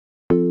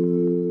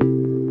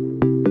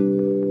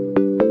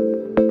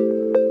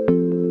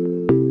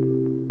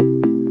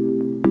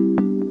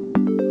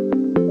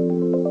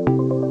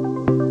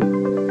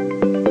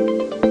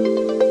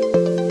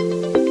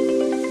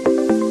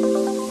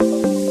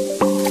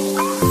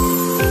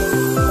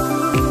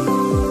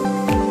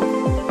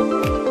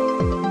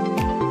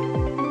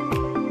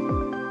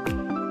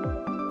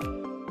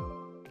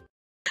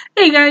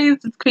Hey guys,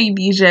 it's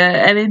Queendija,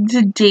 and in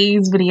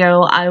today's video,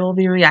 I will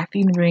be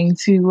reacting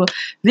to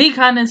the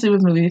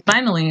KonoSuba movie.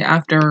 Finally,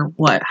 after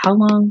what? How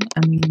long?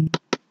 I mean,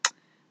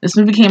 this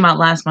movie came out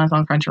last month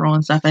on Crunchyroll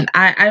and stuff, and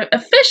I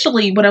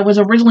officially, what I was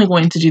originally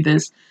going to do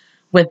this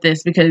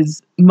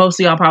because most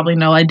of y'all probably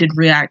know I did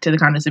react to the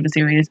KonoSuba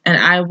series, and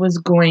I was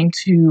going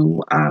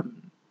to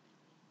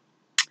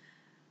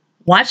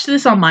watch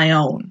this on my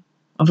own.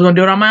 I was going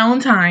to do it on my own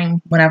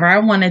time, whenever I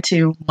wanted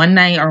to, one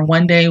night or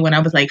one day when I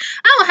was like,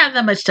 I don't have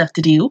that much stuff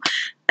to do,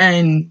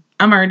 and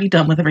I'm already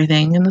done with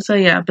everything. And so,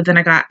 yeah, but then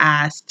I got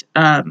asked,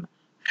 I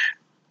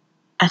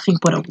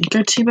think, what, a week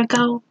or two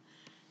ago,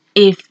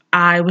 if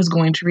I was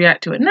going to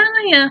react to it. No,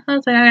 yeah, I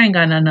was like, I ain't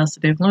got nothing else to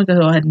do. I'm going to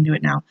go ahead and do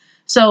it now.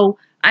 So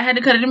I had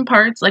to cut it in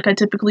parts like I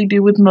typically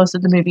do with most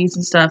of the movies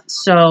and stuff.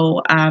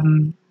 So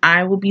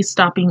I will be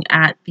stopping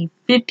at the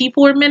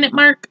 54-minute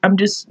mark. I'm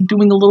just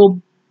doing a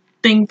little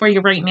thing for you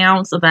right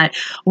now so that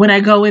when I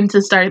go in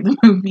to start the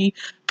movie,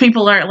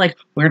 people aren't like,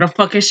 where the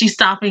fuck is she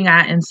stopping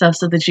at and stuff,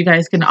 so that you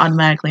guys can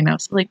automatically know.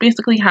 So like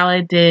basically how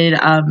I did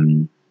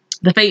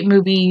the Fate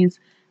movies,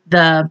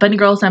 the Bunny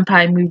Girl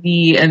Senpai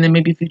movie, and then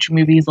maybe future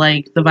movies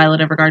like the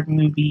Violet Evergarden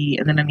movie,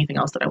 and then anything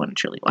else that I want to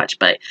truly watch.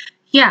 But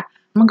yeah,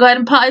 I'm gonna go ahead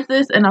and pause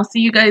this, and I'll see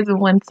you guys in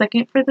 1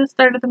 second for the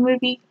start of the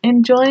movie.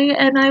 Enjoy,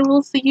 and I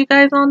will see you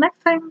guys all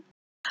next time.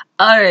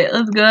 Alright,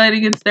 let's go ahead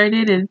and get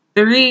started in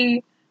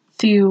 3,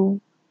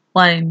 2,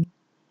 1,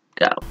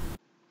 go.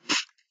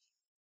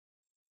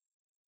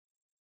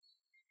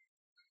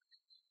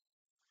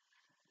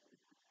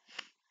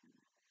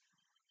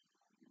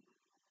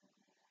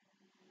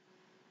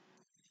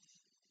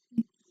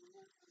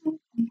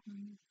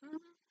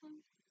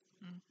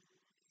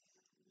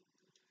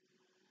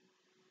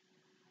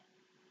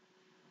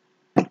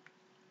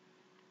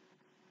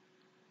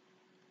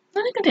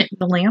 I think I did.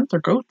 The lambs are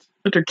goats,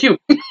 but they're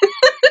cute.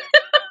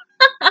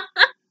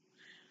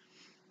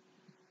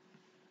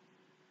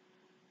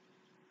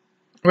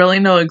 Really,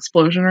 no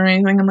explosion or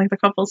anything in like the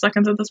couple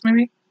seconds of this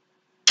movie?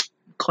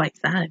 Quite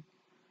sad.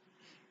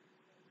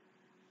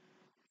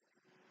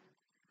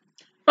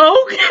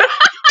 Oh,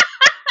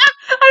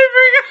 I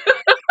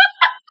forgot.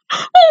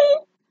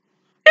 Oh,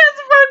 it's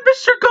run,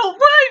 Mr. Goat,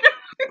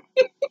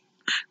 run!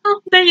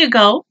 Oh, there you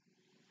go.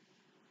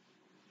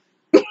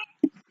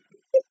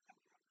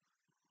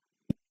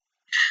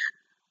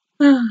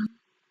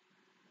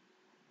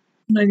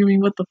 Begging me,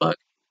 what the fuck?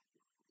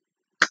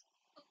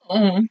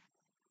 Oh.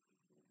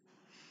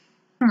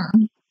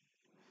 Hmm.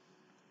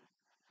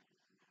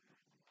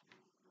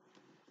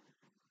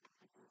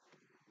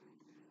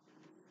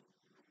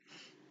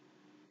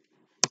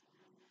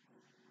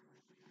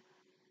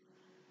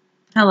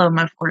 Hello,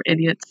 my 4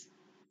 idiots.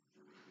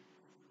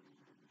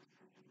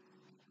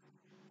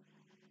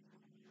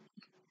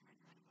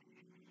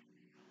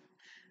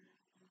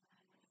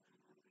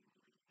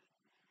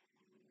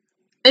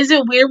 Is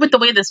it weird with the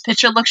way this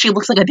picture looks? She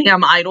looks like a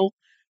damn idol.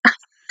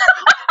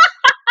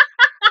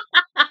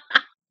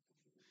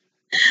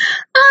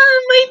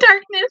 My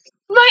darkness.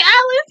 My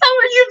Alice, how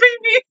are you,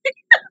 baby?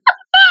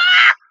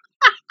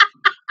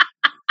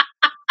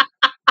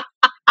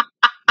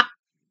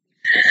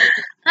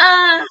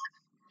 uh,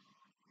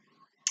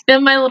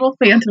 and my little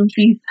phantom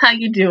piece. How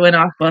you doing,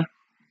 Aqua?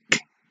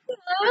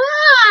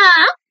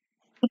 Ah,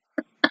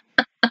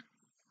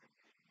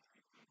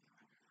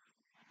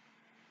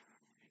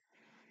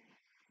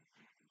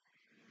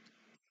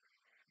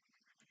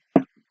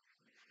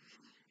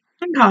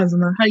 I'm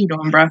Cosmo. How you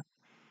doing, bro?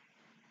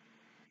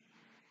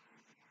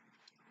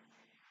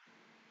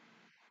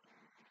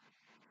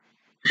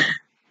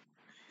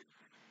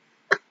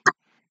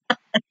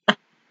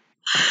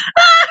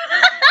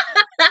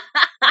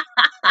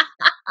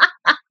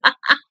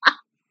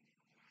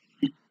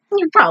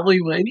 You probably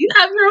would. You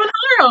have your own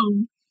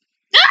harem.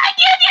 Ah,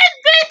 you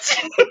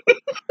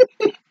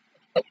bitch!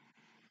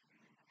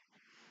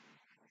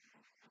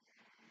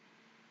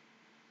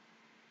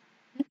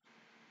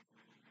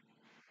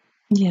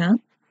 Yeah.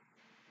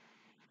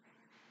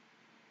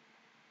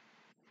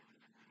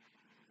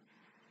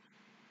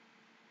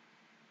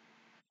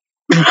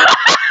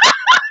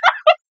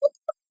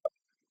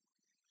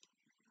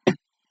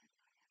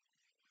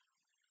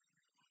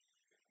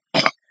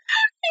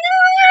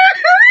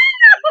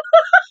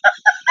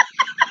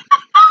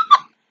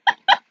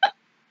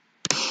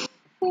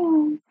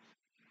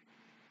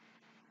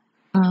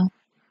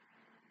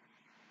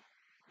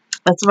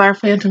 That's what our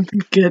phantom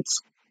thief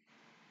gets.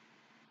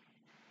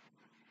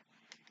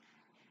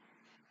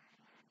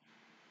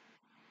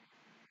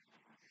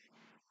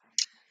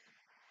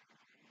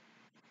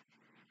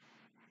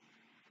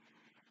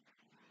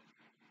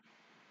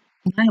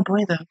 My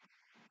boy, though.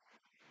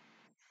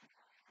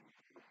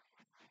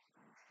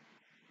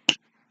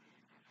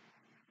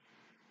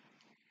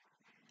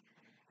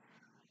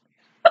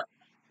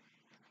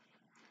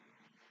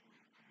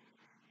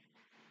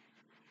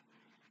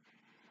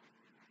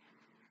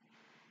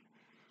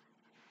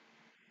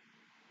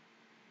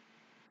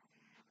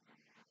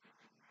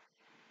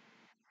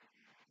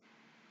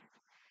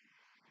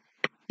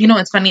 You know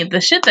what's funny?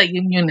 The shit that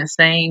Yun Yun is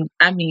saying,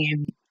 I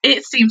mean,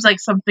 it seems like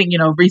something,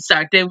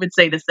 Restart they would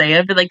say to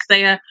Seiya. But like,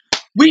 Seiya,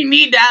 we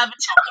need to have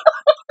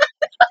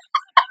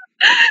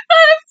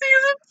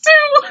season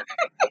 2.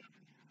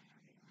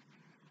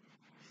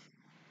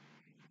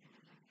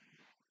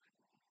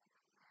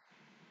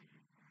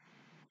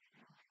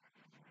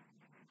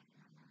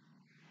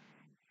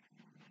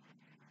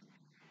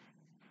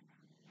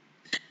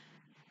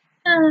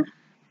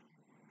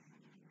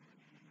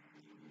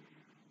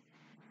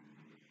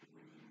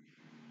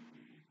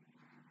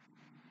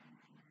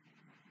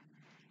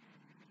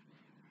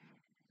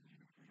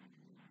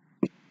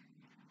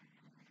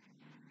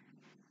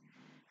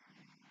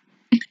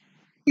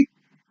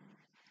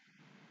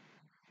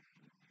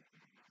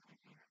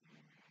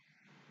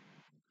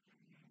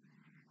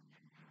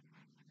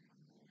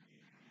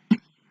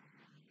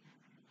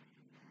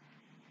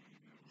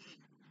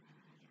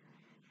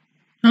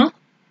 Huh?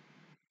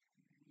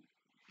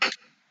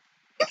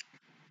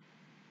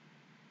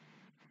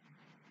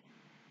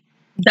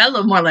 That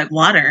looked more like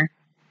water.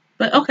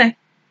 But okay.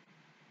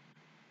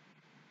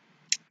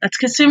 That's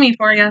Kasumi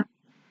for you.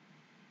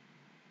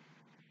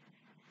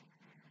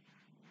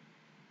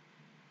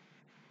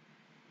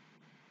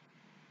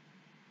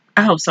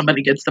 I hope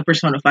somebody gets the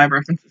Persona 5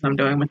 references I'm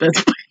doing with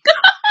this.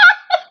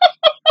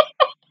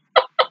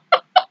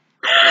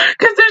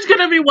 Because there's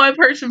going to be one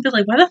person be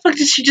like, why the fuck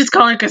did she just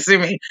call her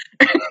Kasumi?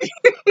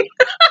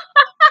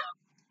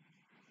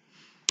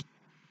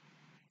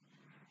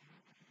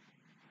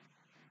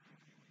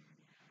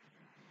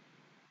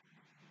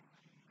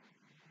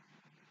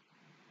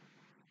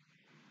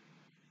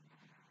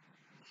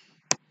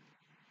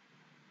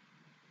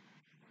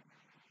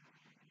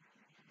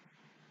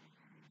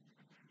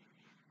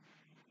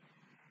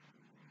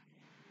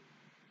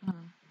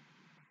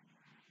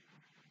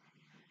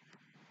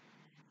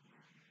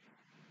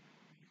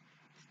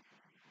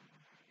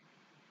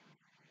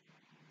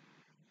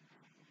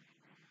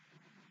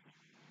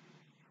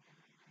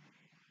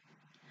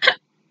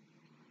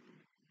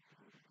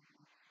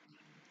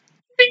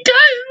 Because,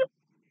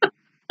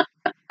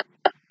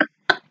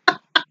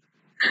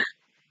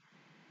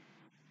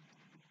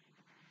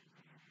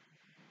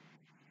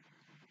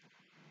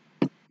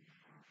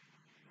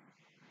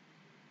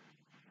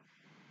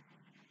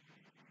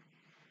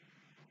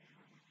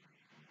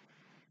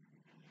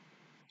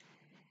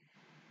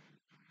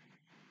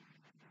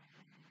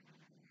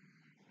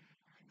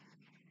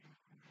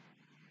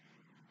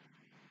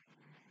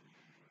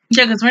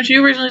 yeah, because weren't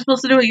you originally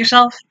supposed to do it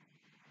yourself?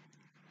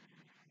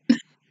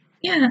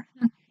 Yeah.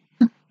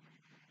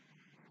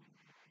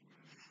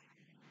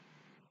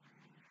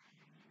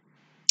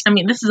 I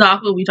mean, this is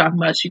Aqua we talking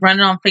about. She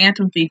running on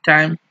Phantom Thief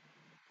time.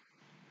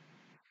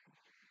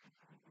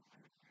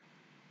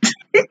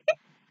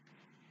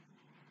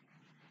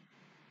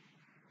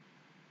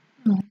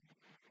 Hmm?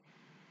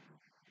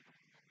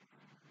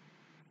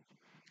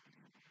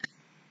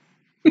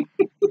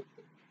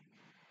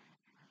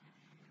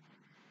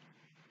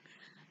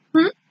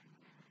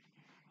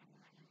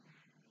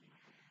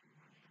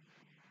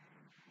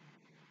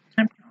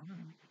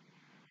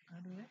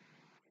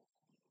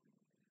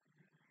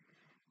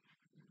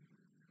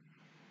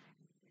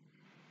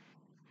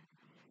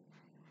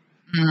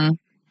 Mm.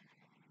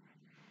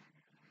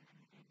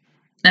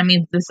 That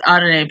means this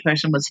Ordinary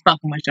person was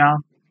fucking with y'all.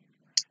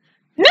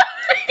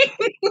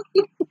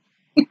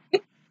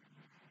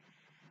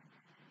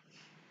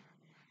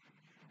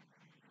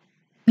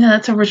 Yeah,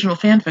 that's original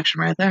fan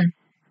fiction right there.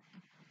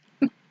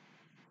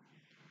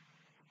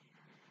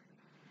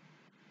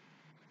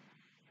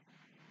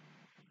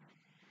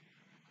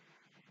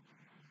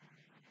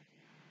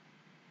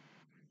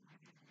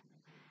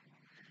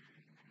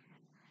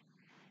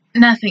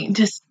 Nothing.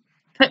 Just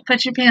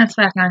put your pants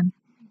back on.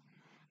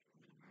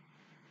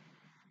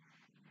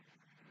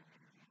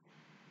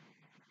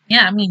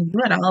 Yeah, I mean, you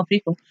gotta love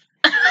people.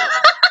 Holy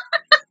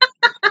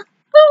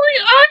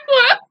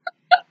Aqua!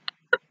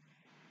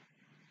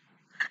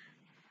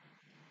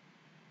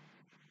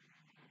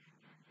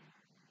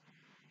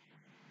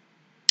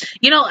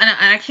 And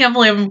I can't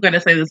believe I'm going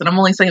to say this, and I'm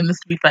only saying this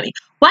to be funny.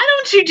 Why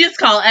don't you just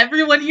call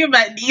everyone you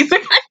met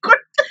Isekai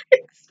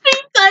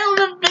Speak Dial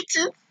them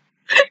bitches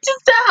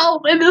just to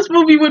help, and this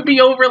movie would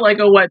be over like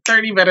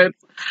 30 minutes.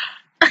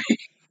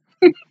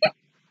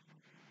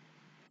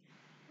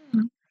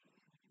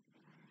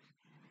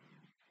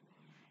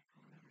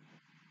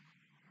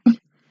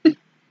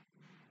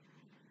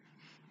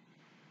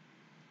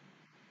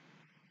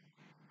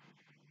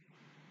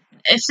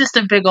 It's just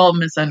a big old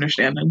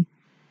misunderstanding.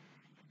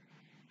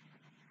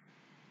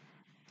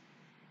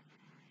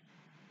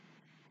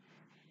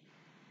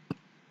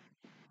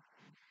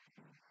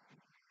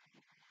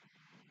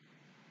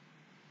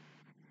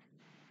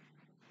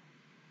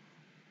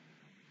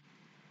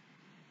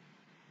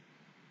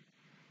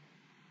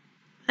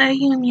 Hi,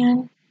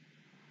 Union.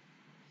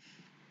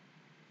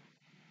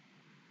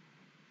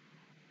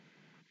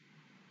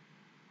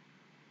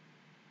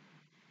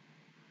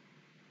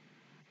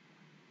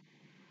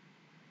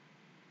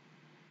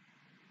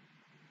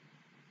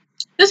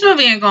 This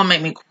movie ain't gonna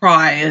make me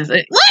cry, is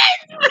it?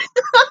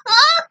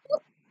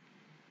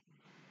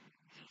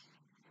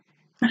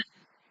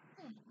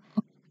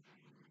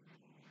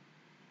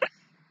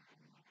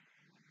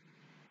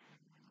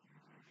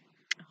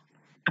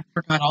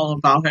 Forgot all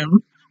about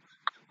him.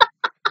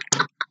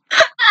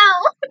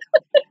 Ow!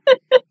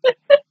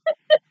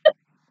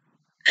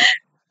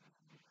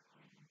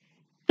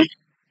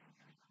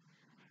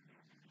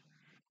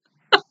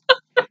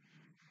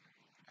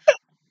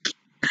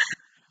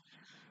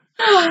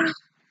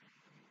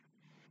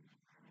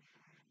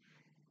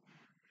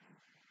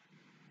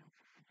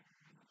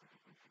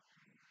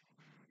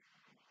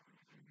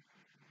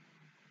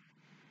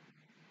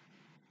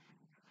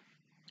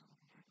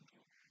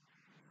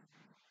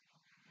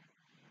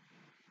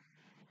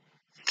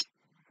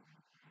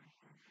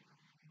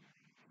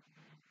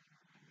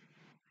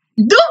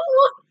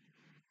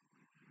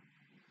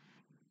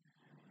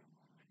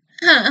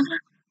 Huh.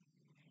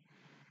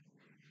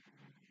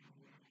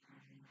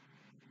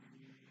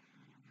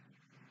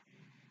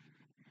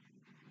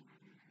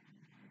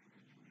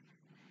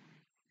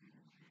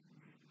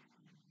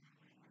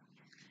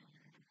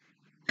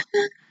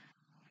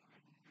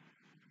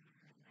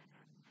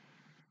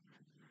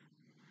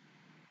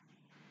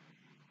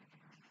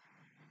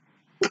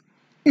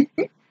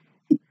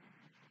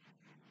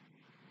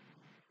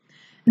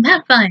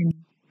 Not fun.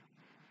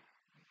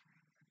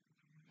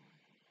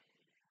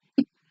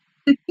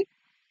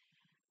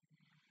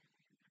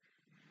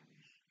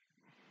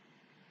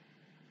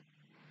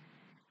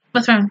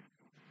 What's wrong?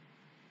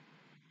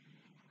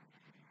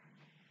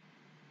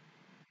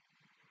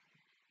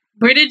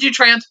 Where did you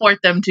transport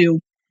them to?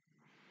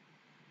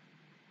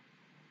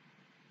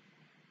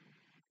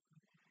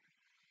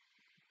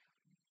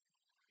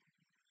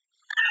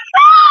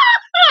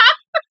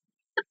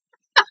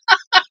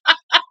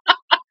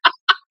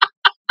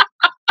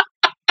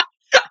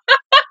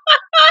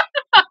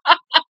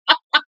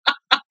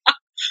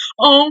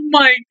 Oh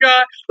my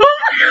god. Oh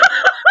my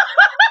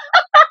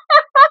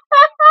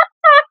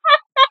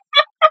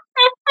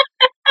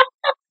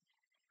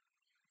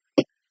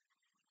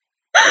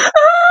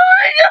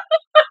god.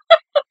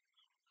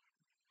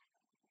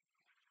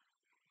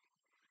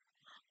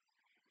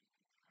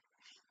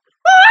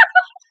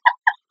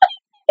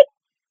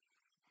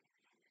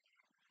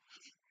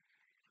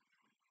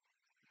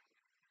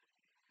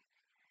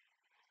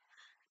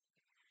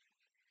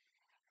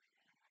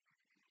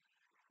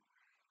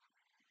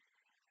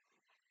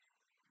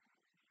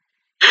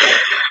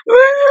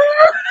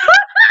 Oh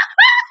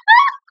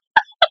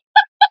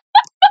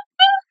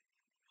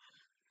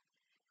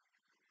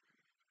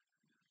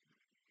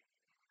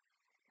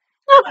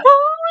my god.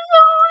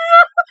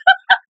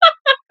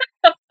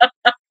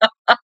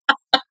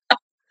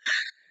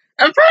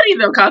 I'm proud of you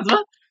though,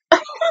 Cosmo.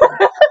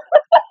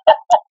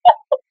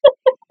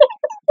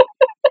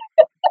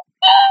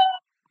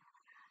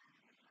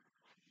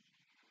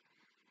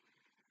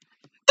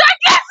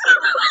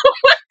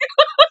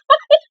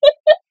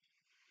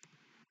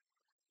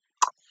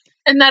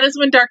 And that is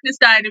when darkness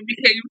died and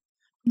became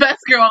best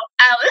girl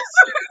Alice.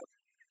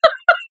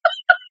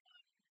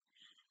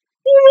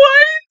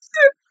 What?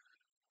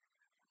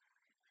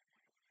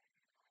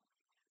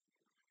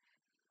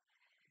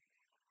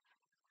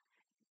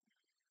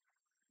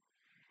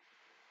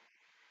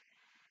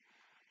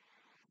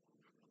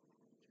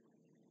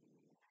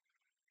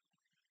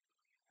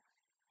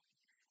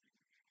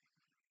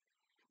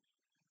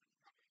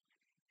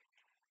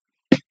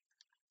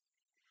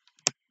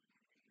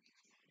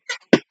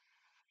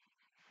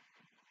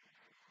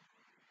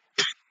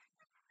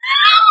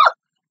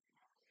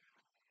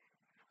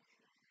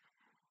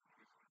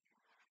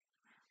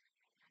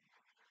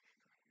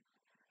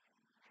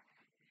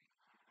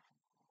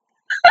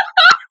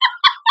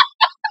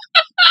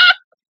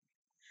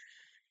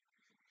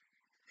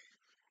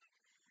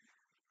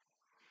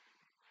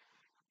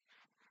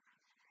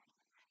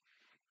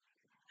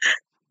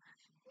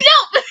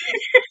 No.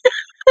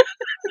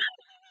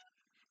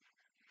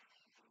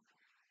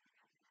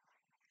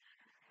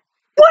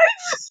 What?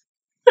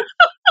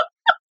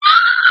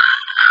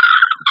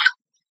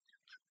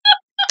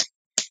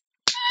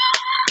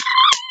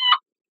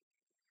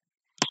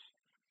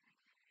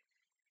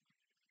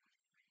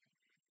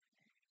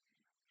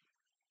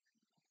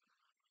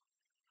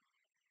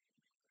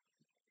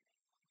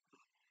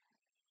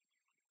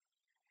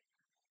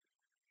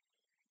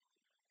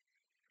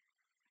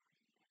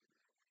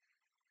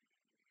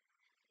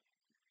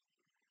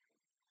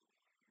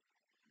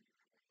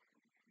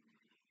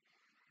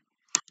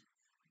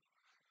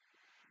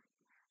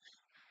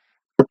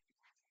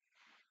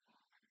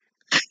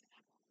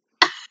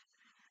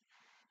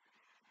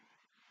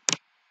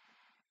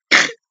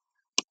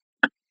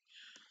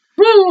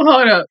 Woo,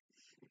 hold up.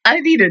 I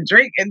need a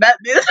drink and that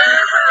is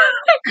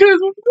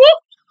because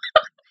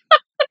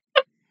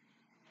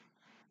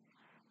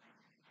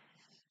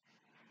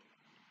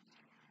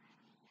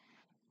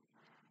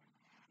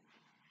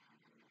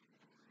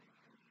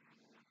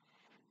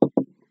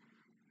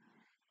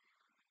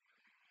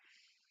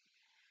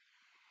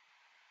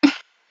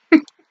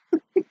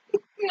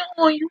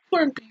no, you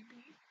poor baby.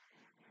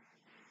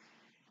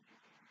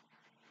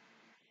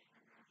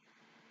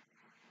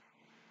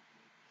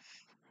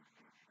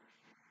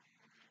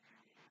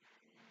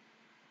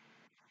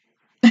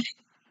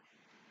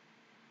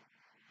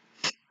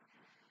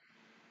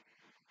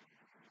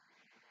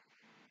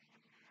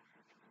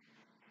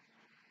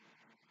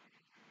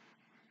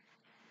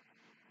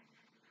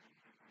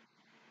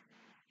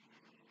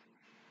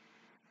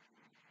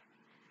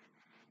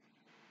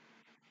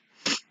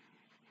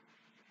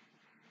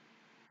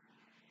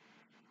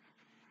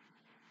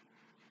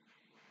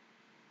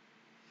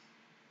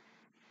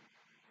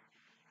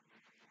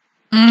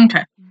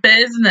 Okay.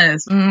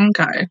 Business.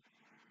 Okay.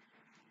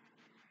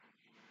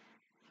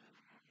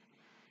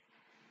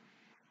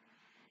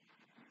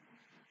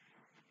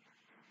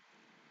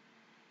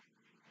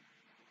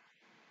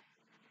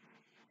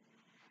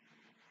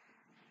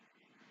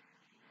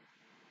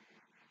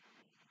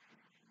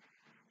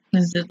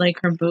 Is it like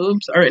her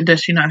boobs, or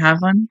does she not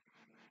have one?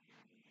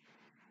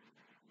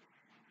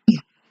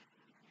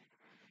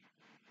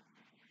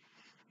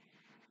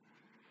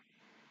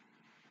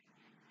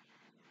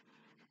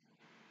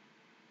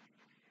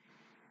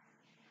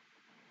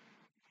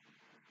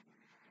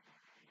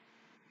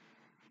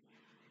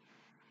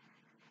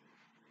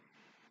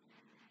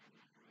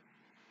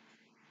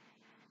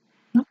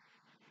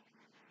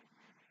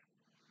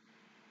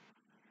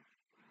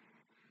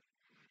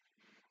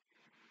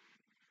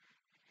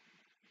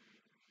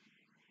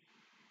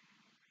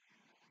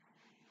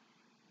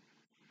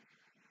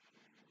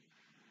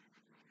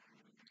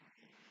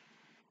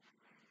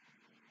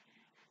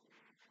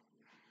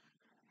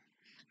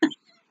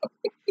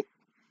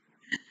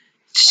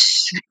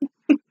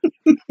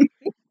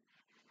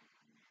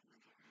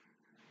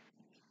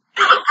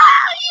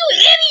 You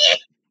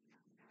idiot!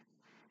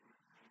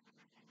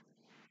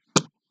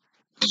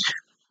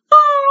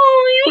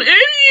 Oh, you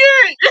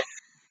idiot!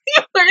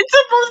 You weren't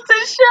supposed to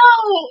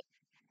show.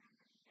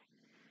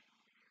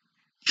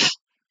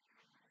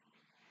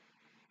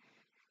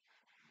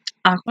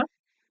 Aqua,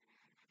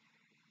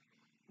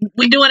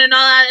 we doing an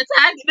all-out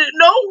attack?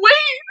 No way!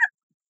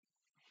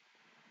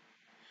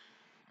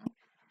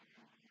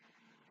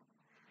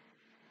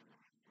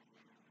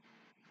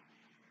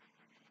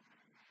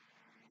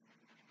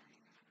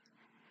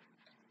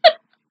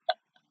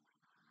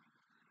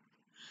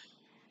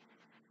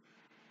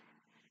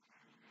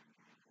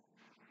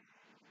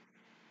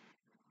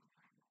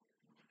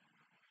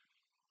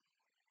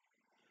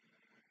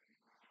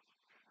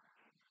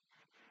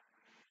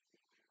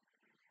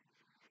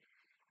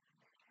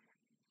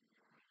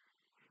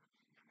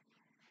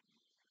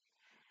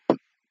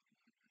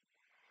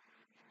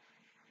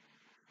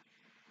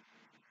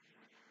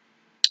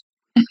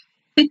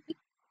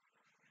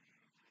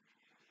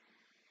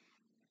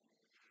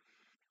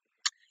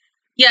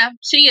 Yeah,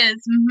 she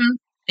is.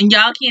 And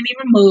y'all can't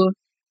even move.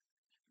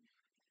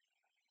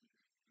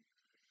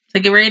 So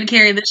get ready to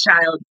carry this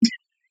child.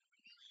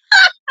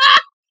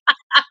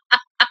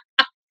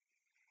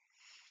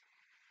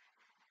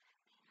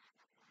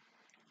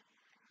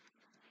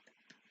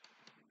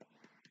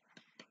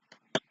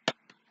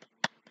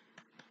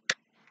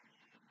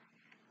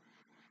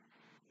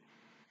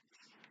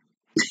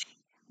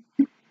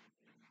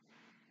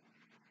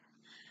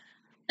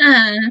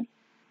 Uh,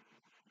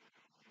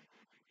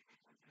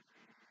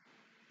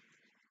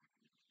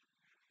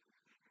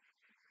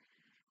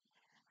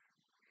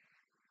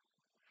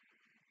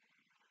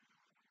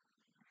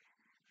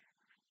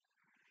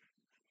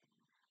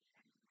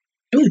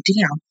 oh,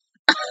 damn.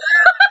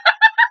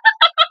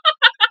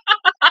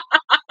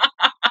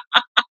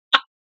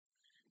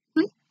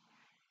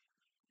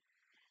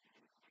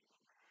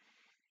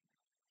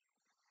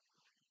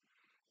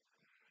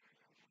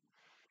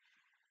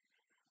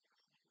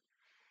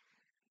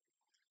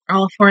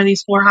 All four of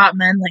these four hot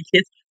men like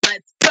this.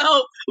 Let's go.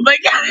 Oh my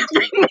god,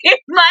 bring me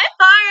my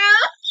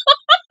heart.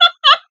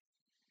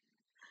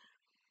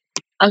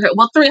 Okay,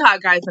 well, 3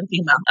 hot guys and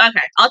female.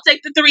 Okay, I'll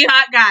take the 3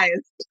 hot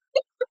guys.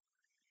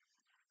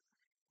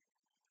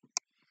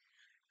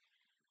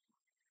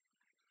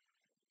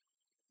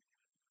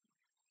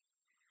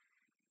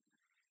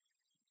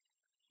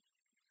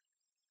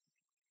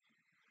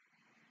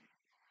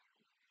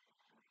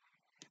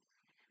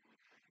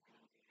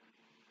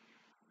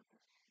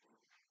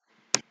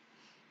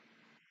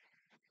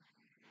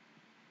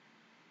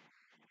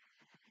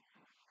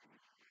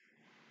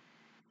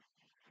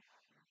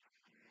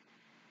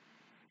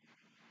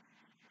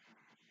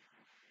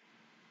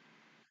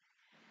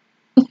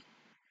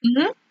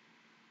 Mm-hmm.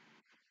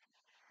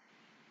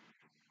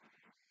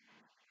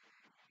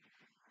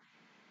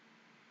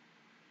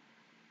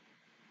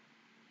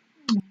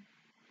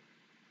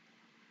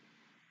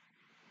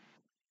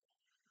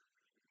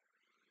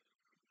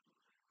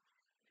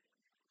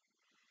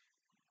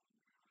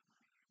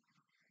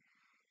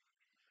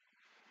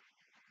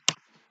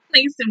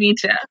 Nice to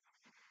meet you.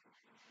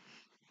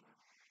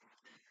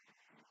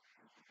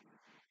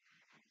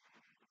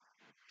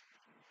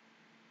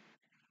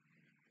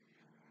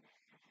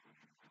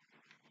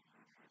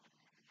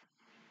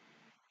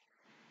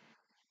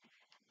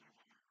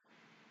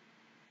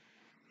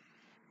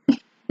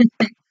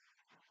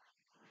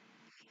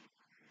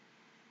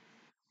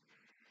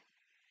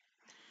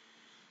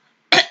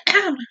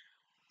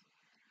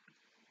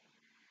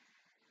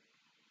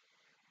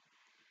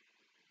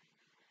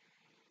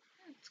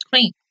 It's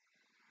quaint.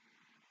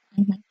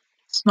 Mm-hmm.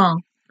 Small,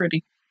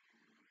 pretty.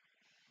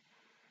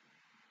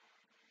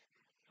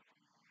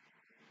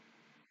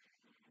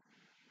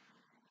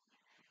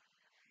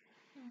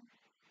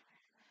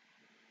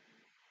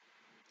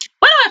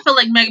 Why do I feel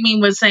like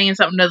Megumin was saying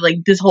something to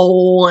like this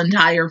whole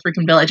entire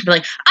freaking village? Be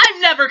like,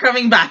 I'm never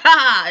coming back.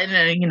 Ha! And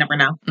then you never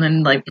know. And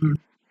then like,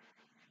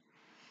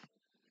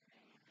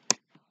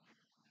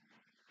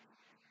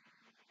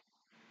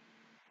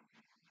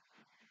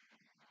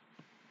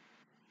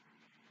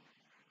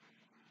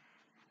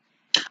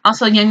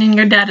 Also, Yang,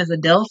 your dad is a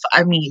DILF.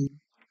 I mean,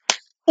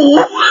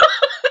 ooh.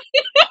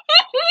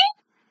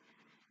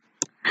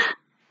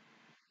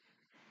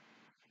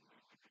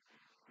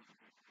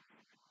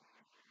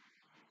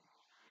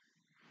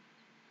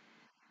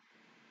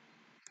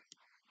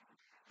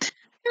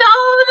 No,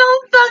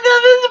 don't fuck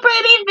up his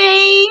pretty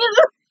face.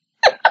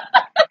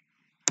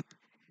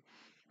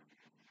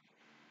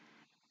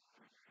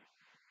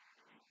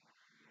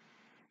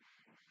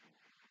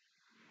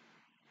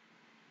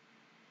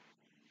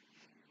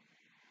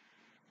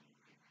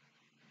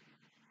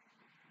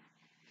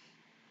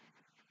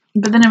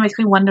 But then it makes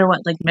me wonder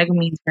what like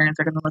Megumin's parents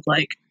are gonna look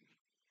like.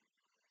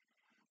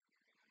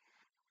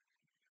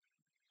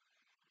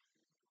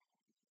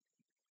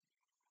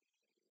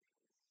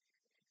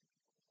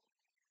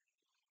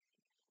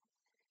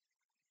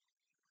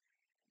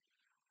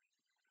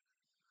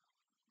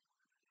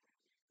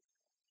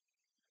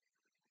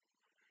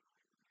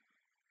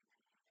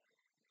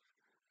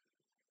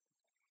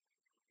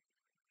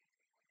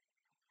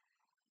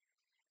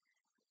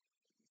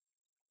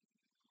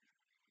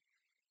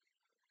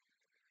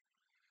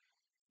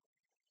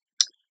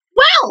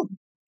 Well,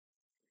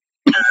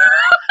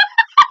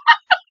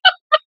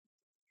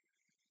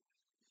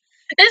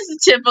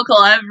 it's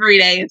typical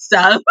everyday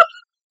stuff.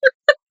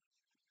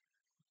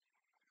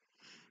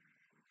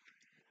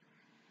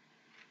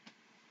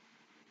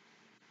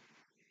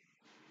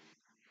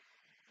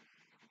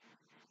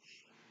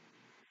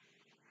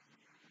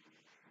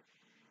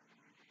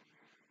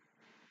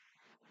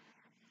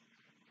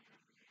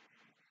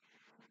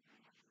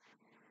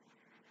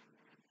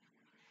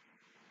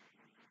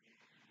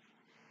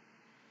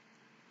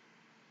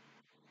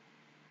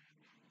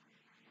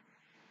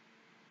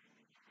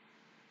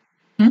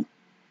 Hmm?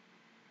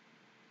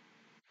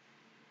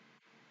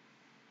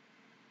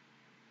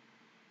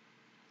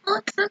 Oh,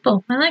 it's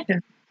simple. I like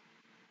it.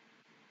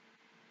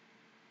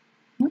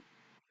 Hmm?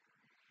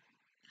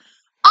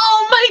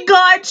 Oh my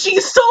god,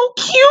 she's so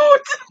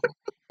cute.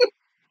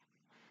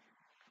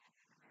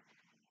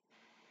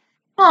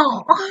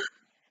 Oh.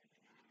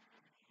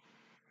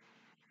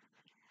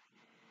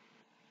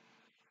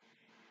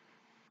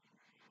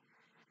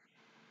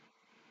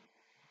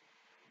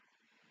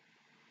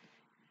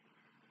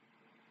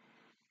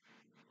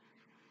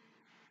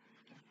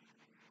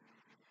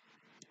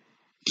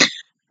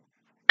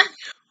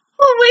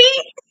 Oh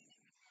wait.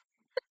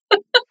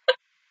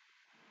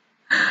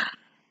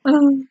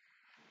 Um,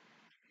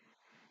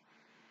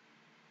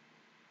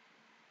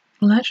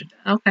 well, that's your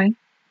dad. Okay.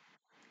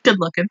 Good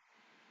looking.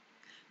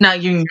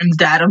 Not Union's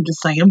dad, I'm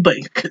just saying, but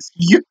because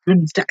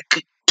Union's dad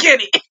could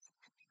get it.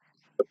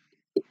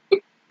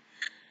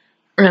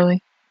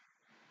 Really?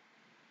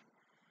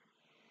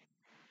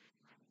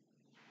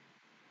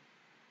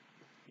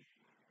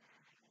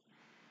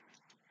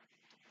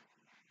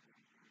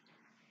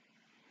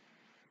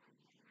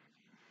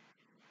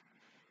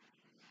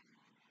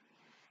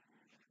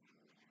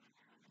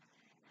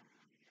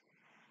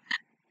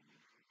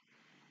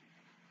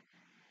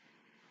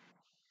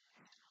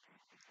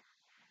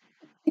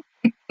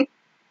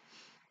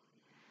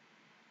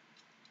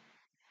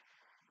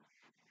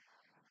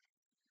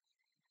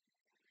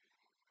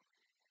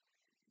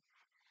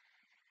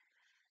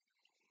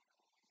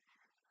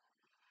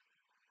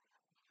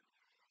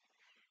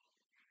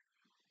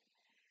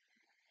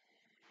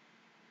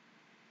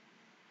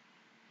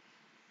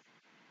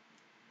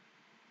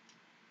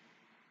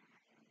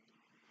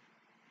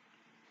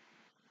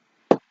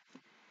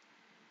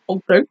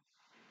 Okay.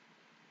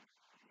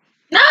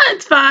 No,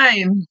 it's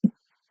fine.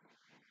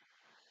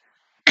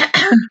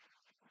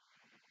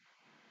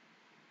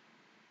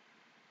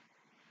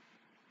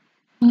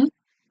 Hmm?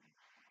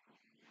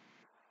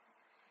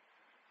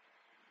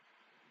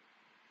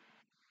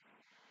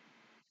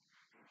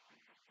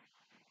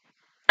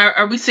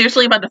 Are we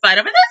seriously about to fight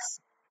over this?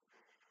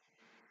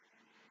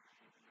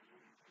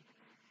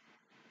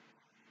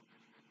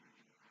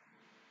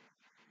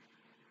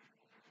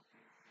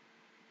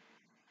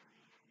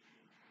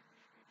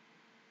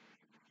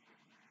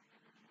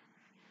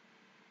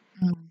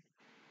 Mm.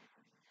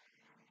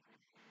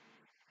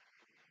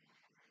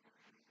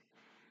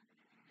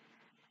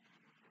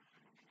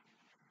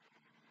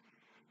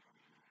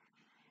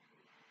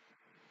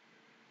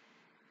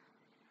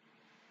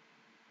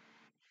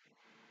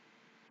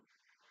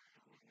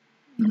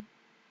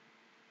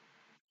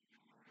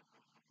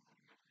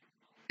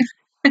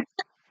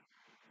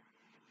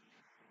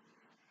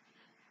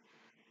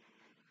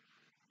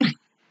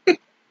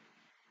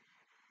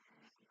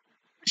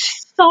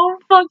 She's so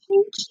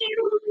fucking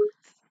cute.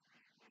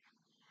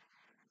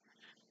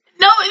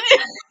 No,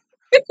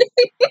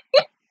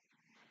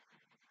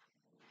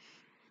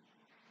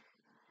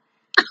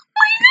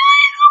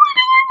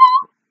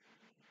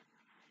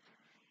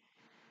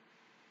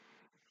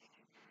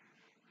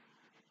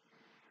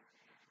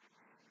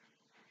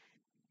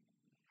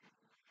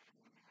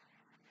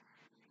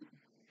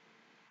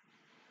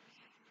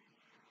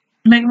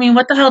 Megumin,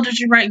 what the hell did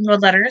you write in your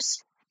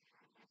letters?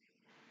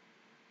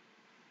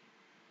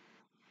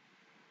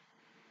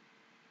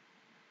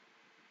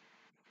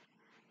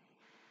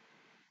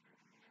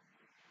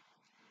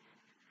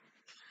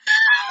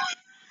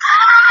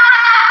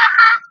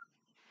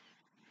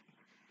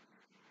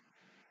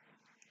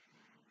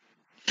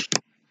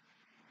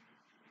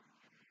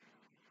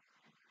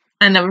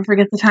 I never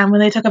forget the time when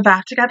they took a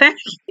bath together.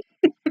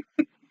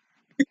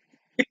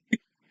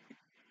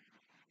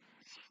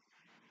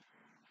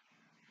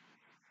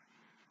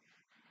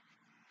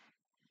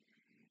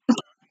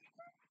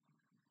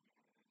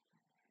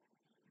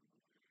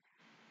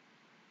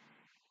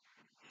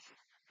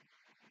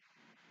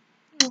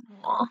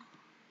 Aww.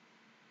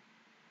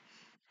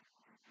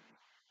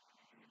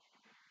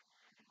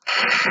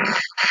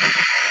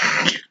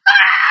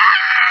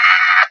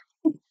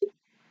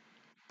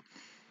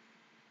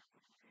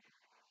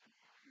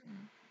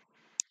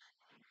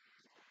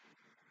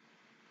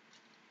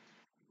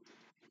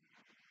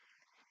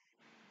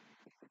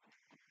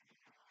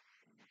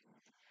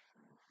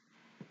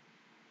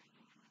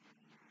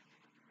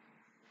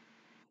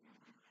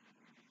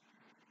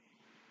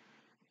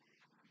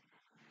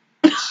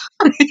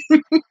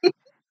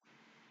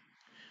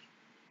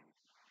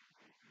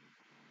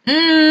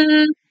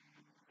 Mm.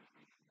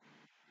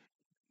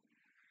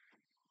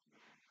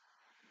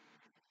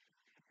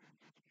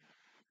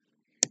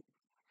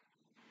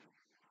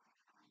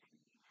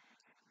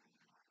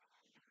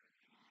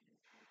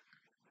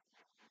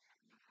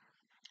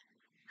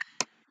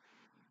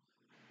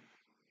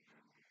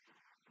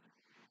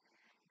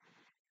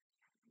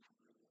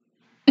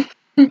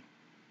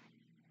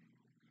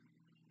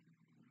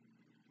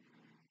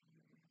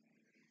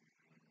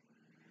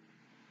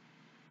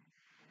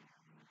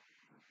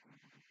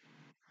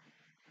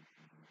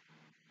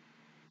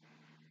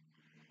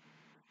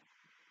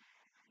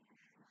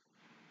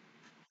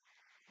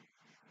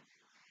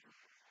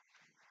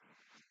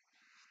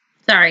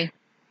 Sorry.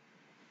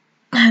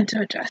 I had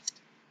to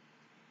adjust.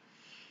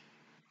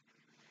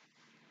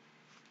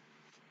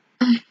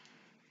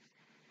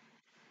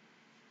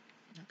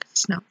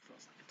 Snow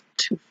feels like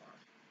it's too far.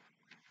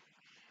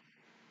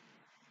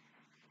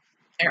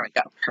 There we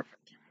go. Perfect.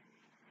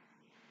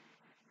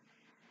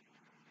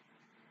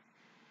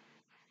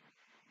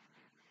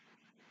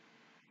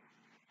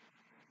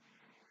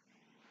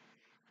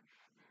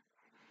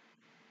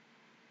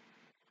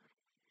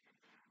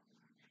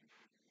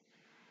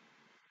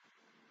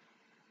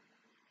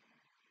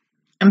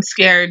 I'm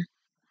scared.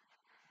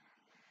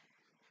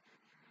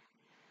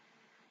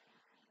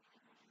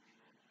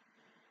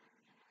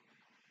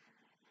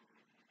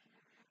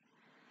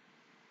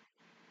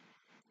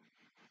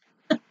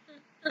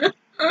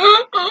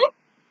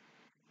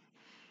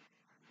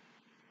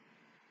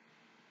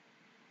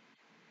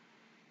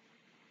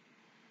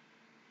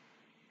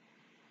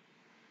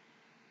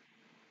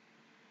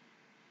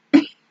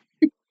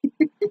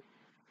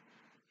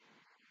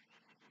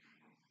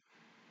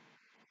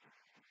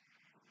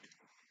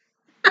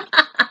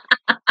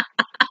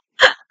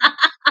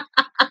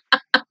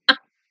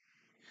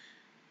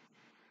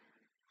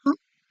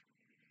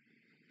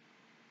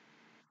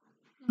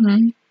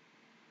 Mhm.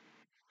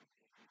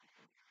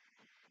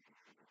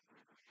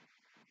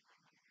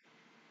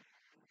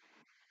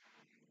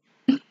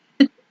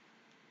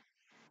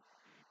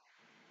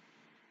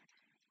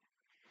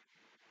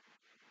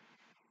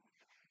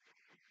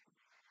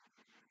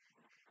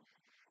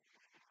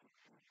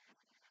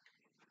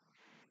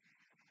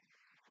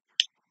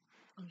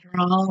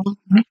 Draw.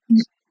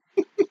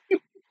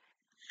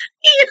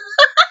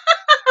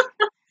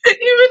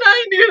 Even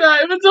I knew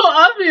that. It was so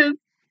obvious.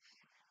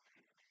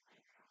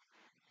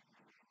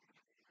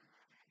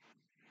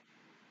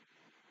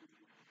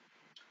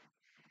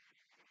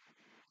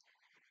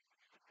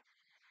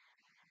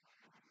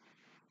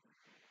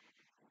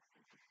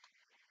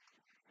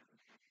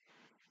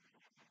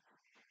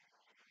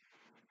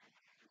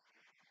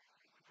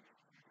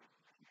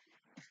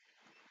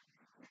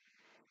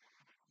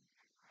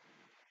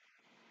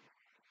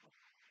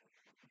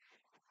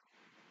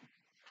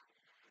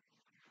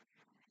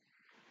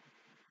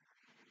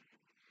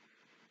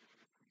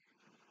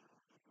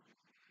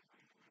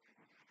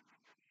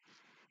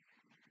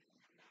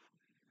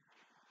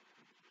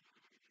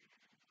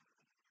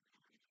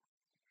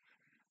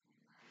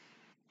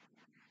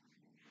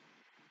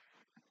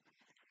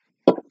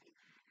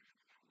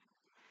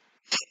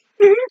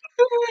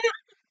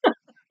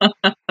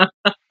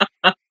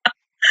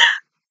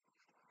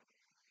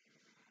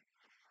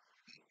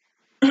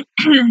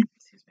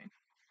 Excuse me.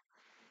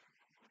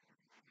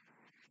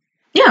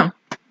 Yeah.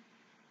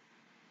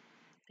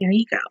 There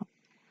you go.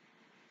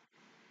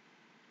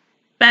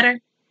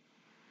 Better.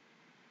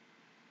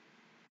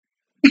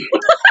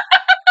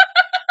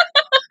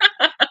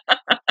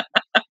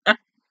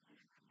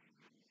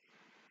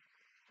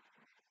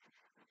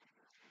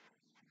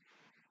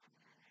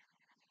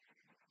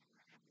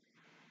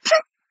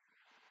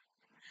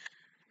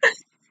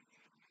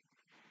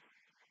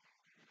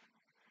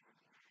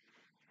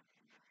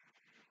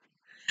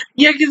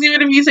 Yeah, because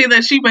even if you say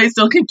that, she might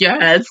still kick your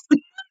ass.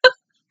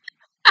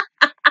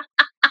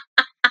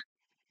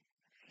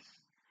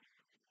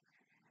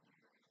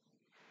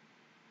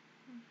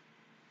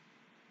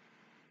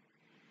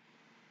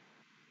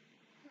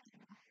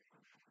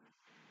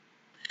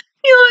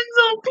 You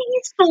look so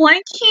peaceful.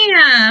 I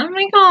can't. Oh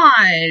my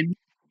god.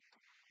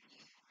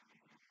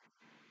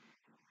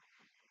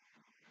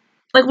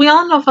 Like, we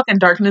all know fucking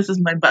Darkness is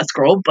my best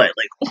girl, but,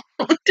 like,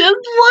 just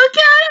look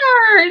at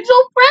her. It's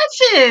so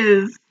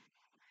precious.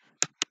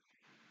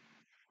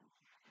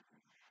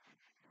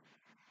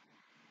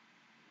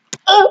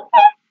 Oh.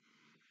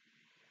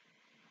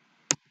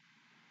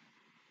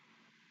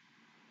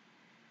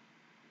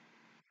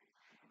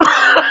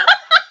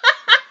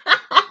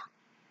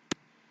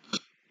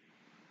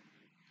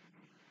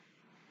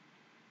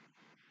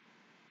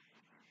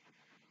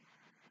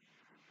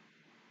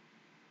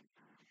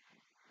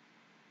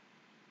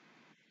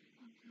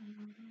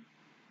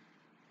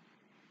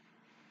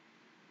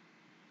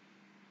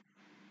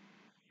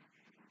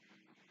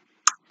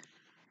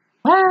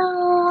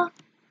 Well,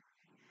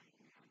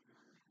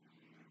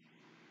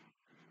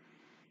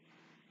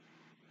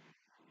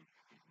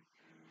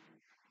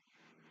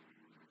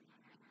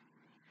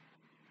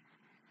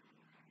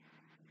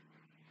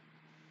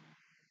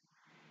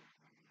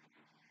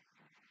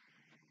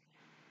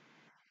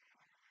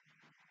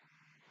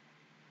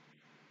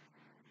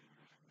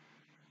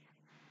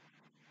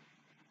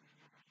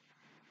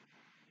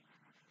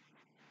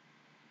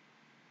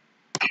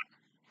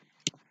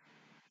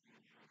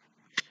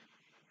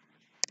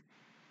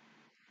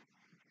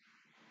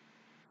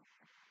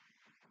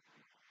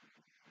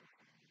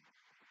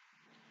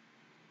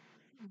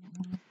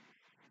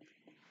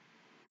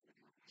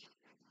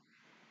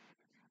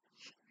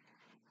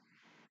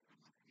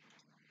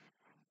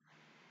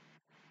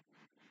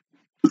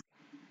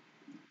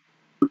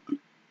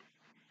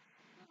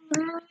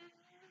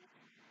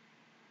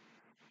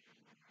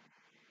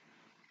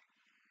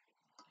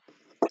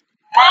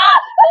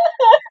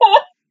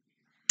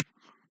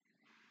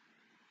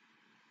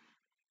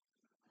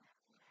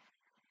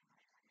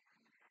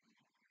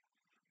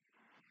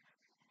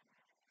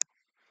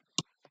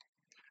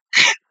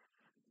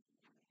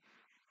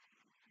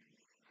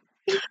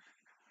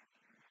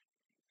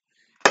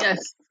 yes,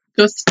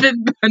 go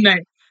spend the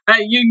night at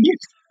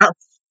Union's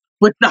house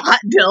with the hot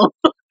dill.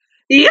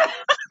 Yeah.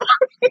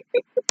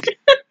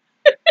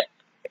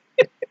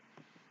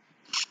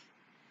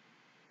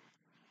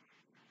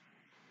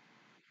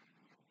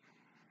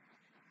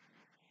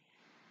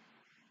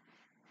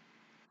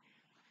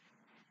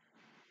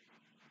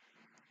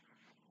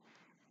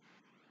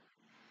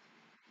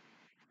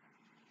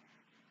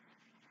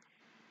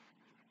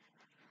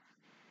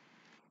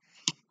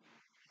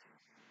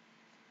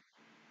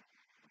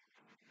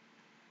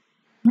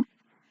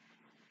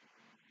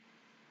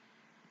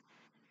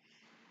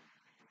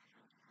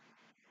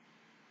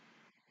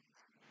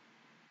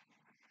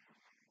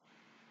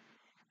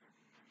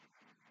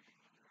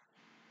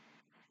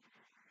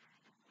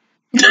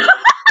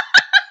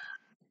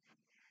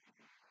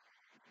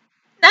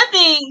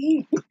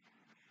 Nothing.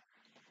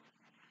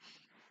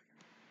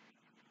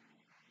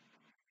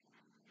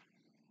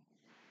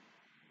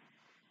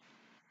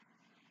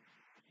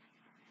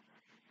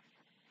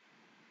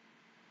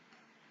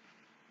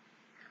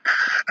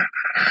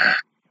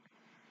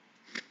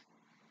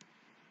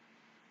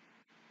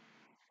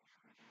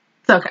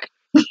 It's okay.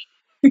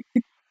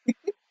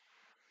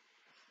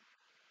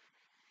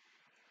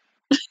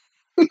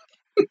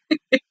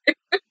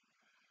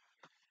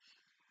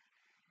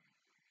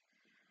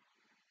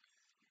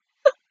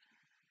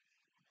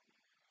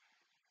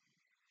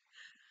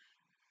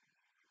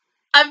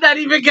 I'm not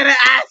even gonna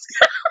ask.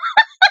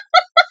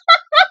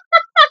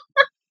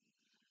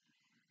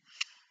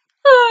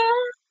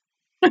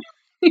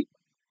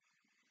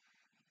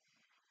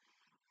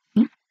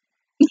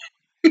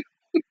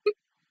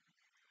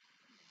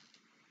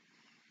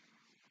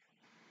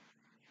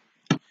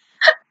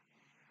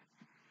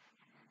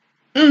 I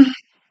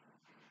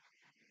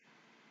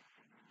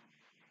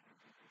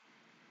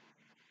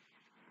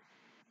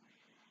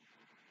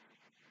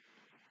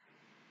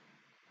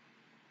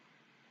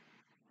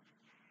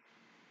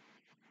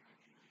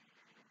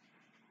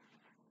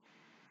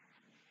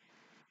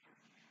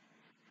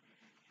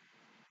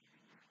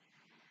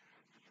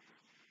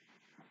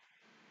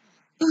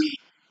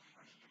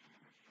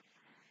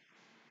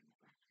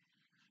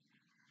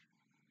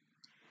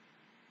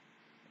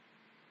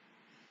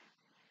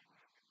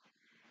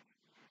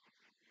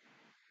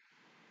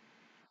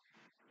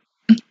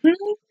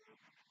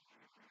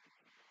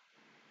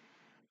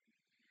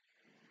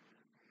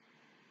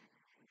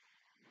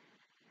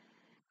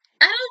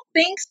don't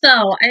think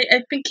so.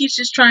 I think he's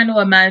just trying to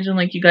imagine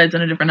like you guys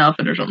in a different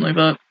outfit or something like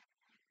that.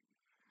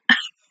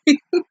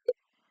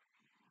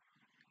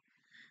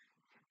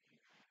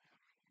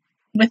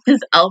 With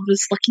his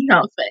Elvis looking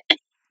outfit.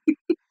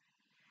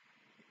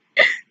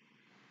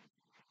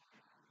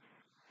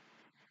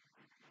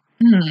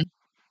 Hmm.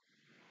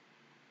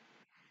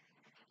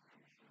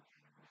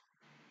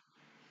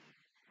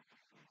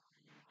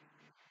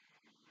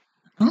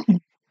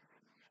 Oh,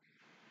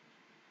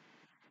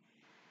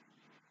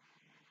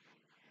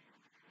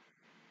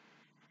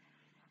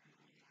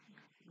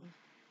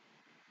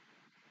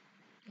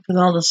 with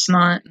all the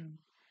snot and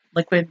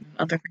liquid and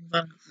other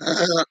things.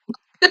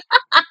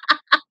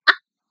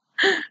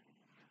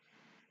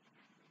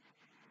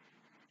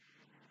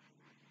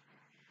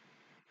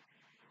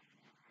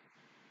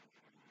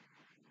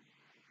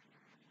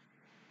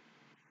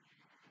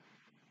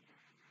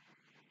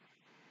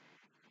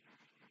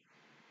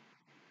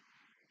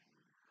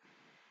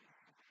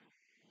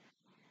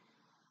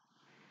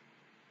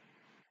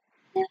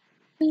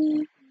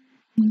 What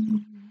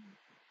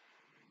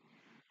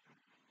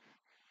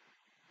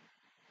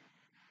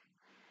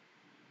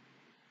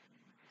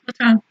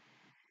time?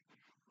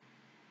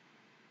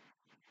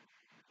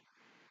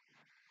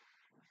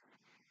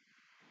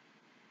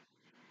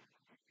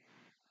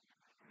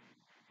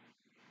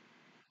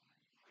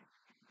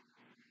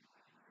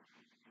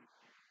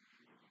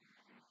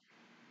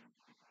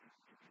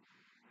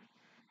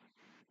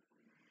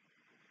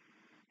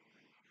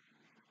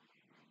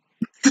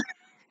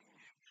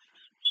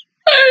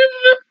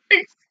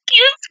 Excuse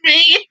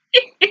me.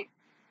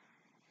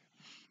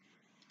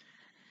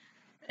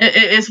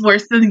 It's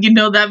worse than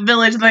that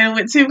village that I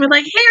went to. But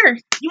like, here,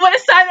 you want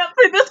to sign up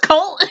for this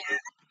cult?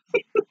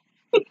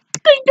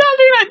 Thank God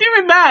they're not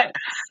doing that.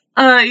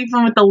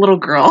 Even with the little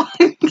girl.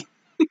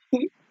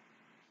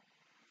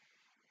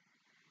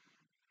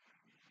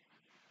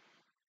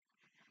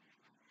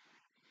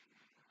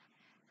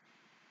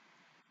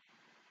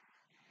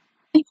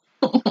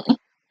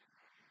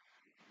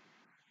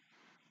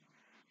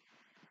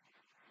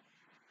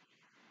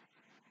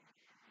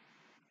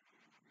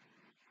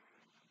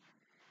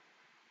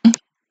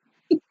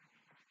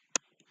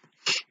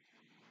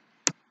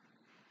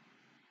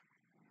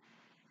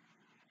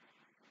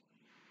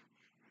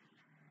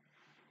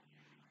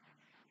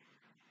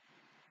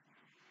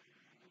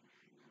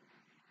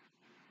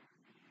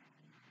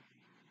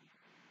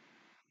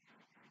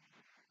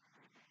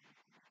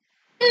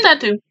 That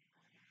too.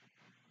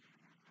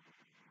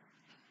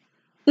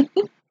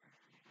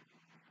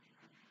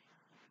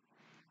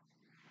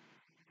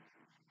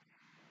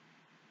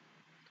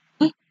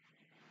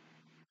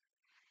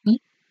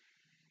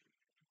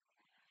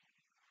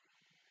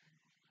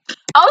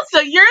 Oh,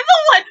 so you're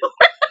the one who.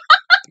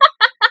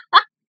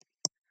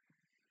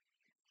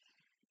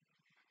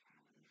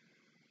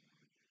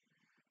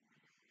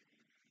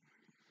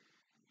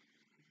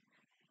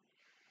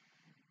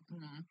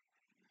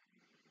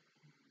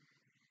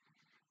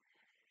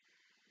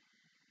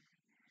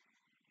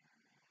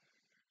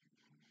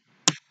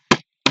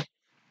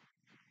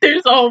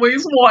 There's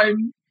always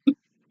one.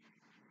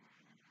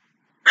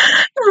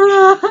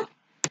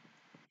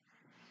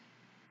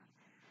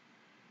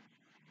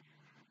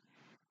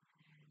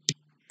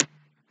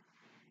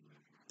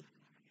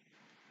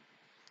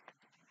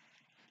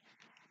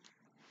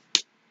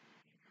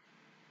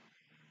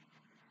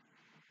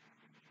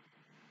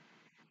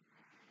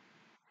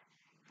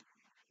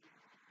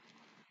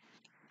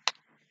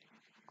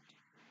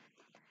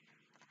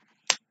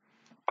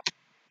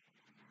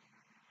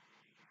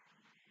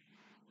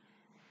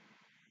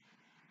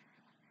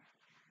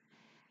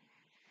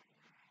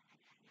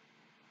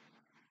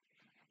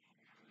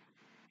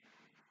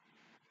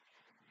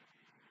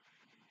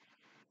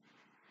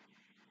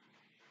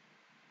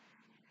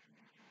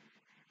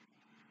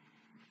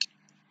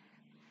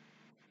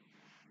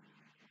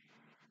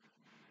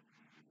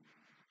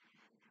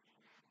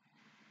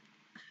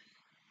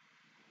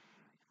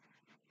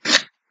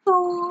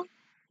 Oh,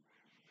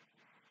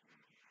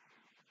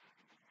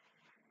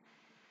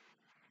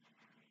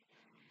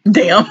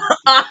 damn.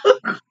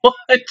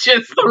 I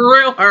just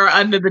threw her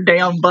under the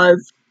damn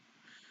bus.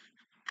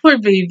 Poor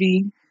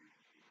baby.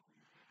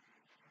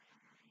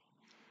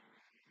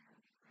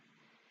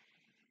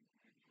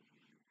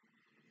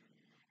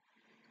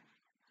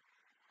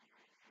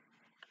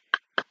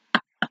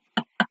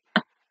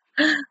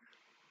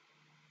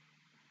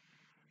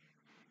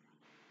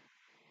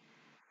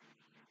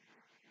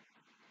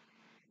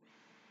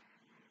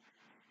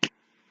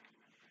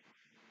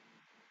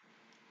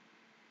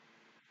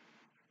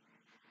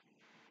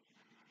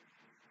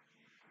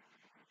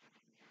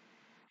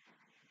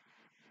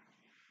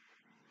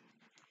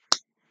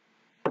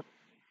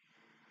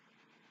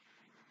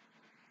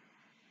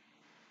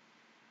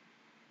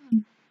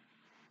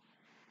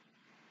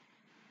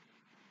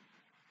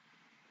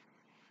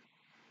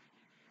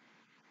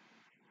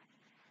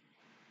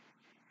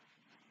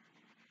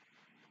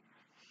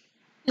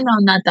 No,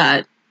 not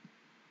that.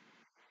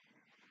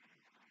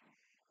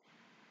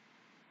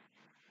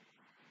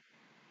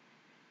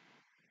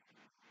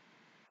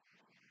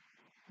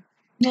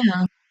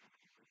 Yeah.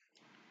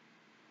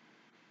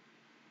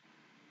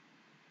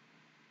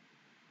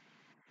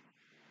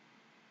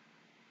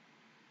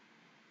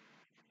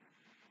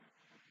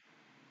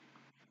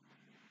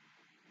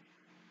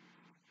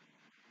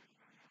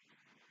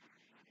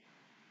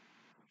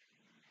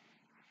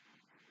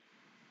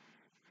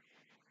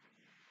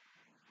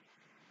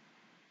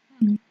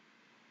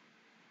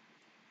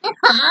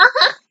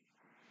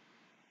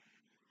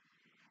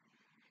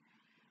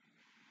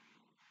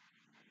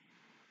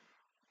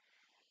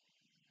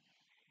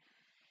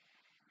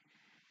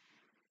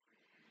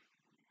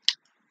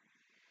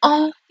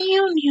 Oh,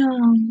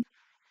 Union.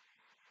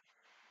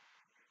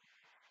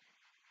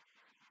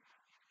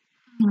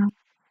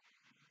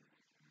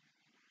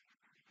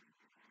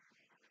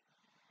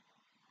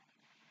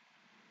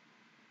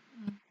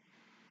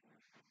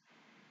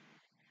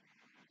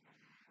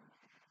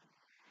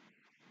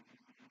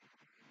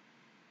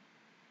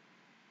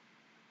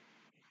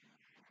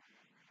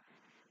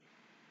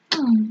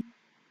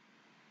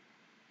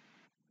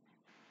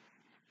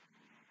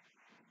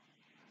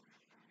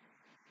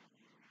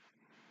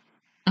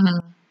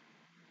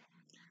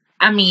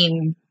 I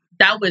mean,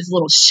 that was a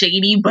little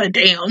shady, but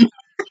damn.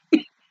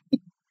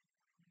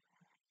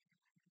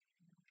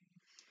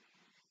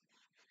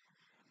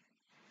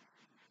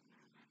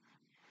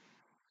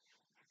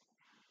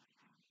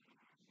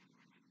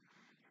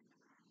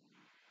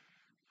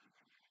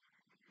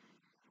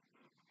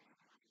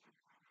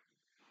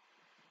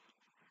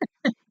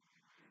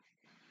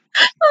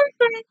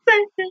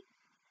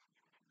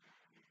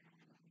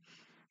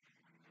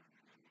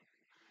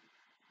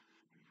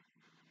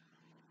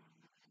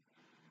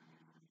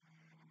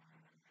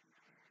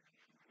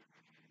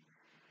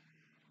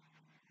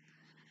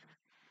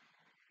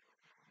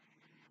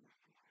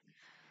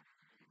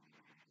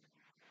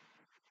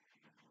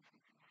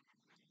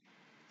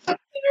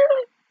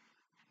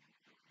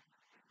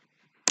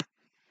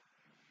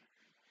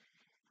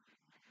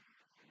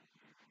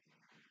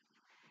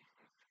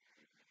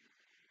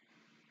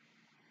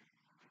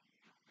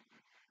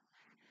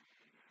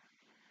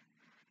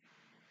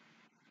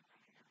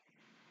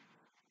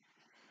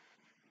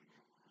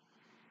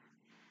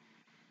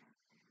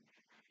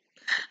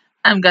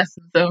 I'm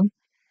guessing so.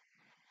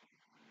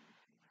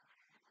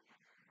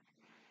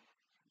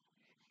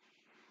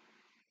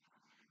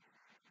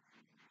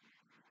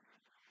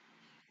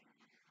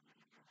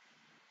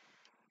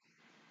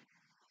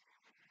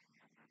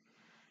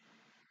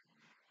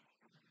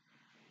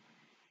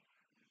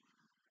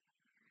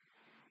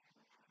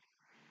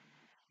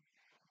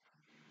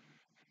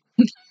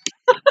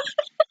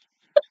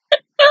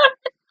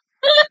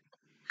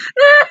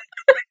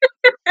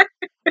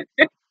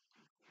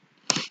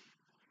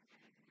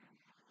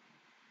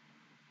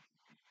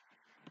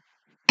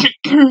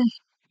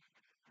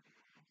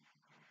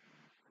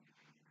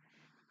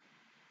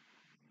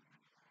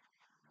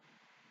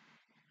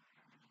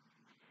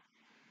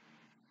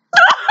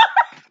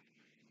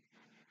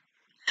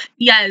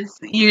 Yes,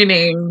 your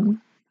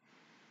name.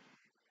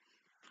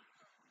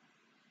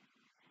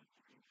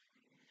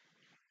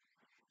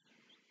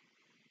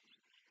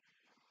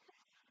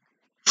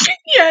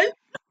 Yes.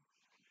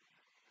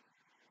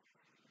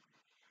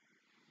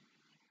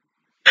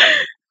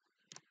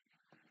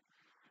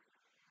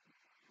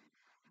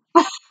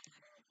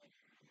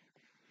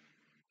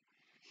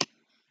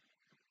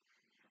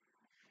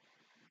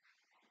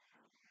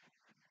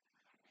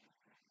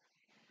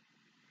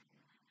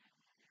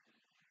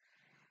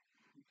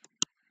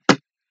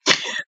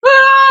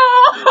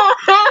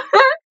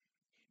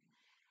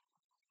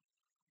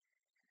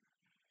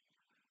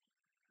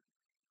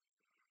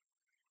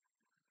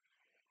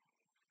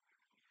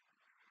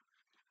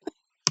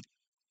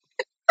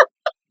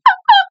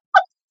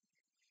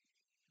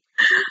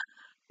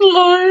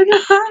 Lord.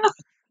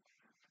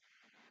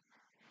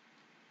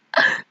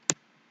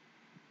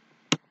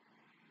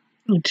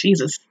 Oh,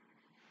 Jesus.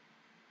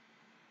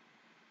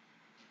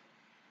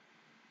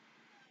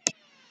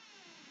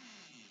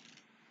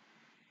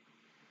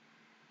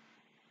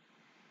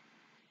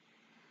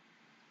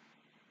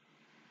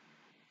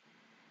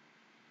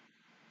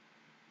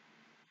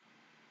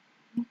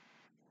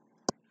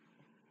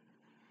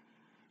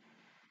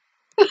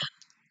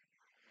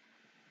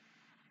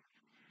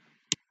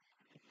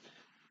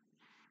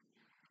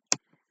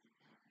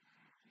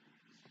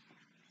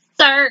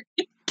 Sir.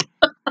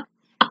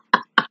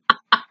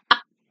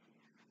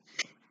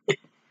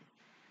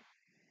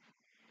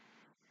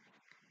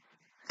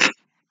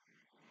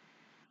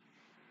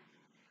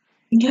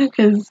 Yeah,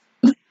 because.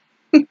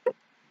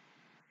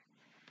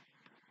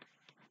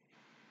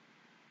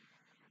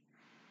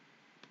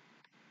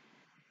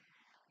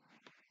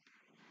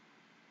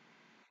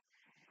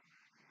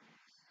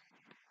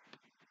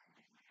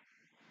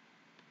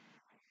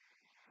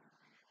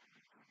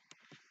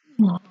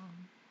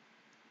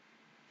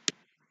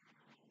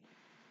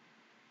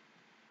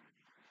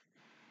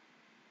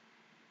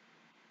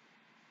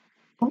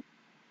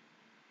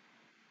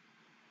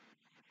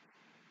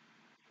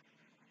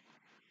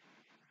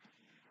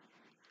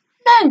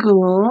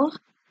 Nagu.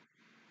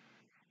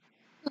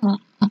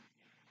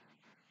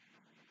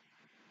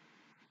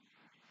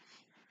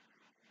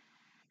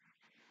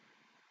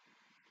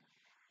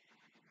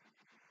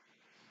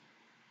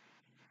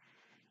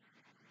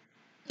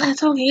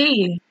 That's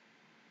okay.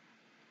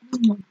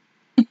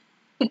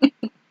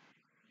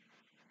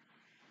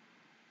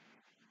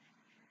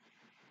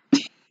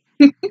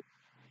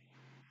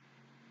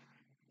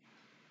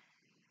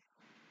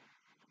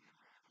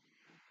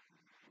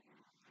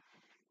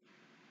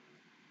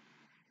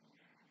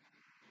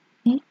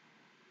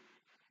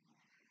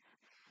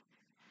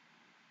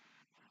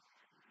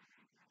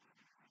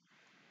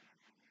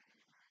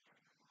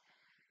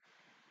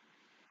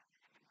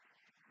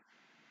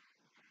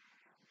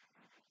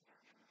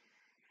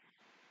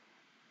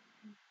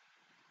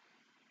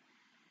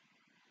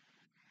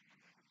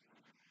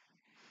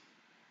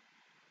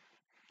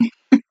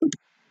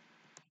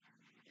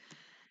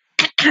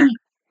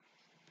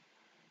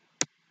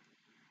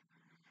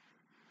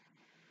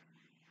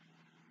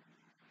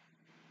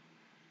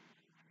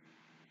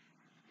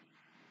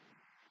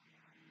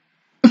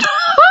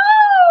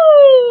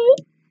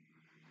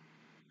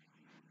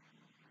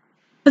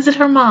 Is it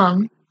her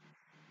mom?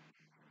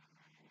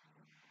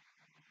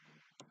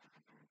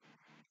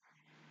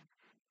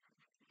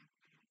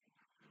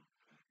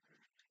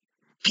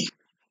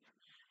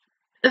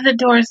 The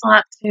door's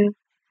locked too.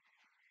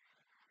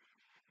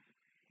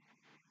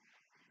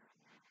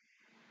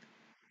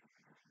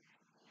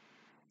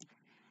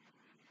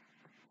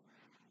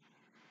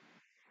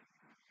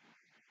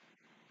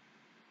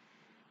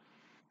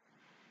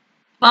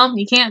 Well,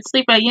 you can't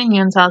sleep at Yin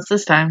Yin's house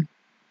this time.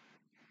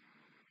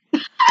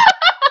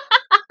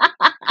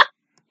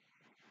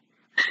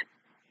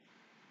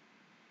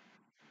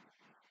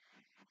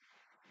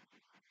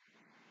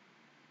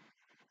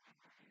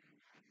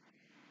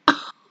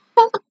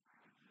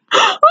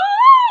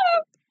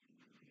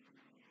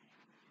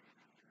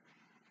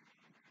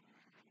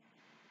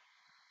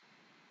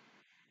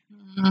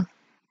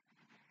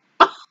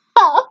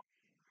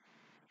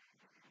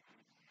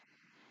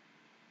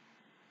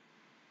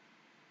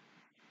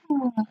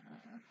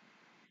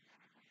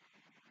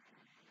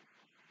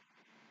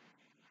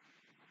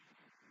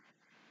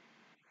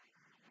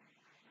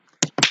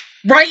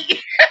 Right.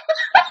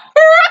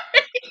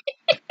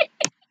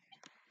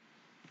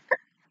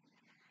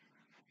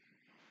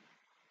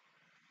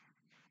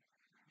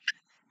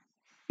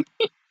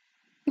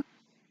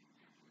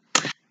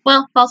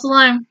 Well, false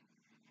alarm.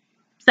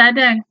 Sad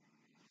day.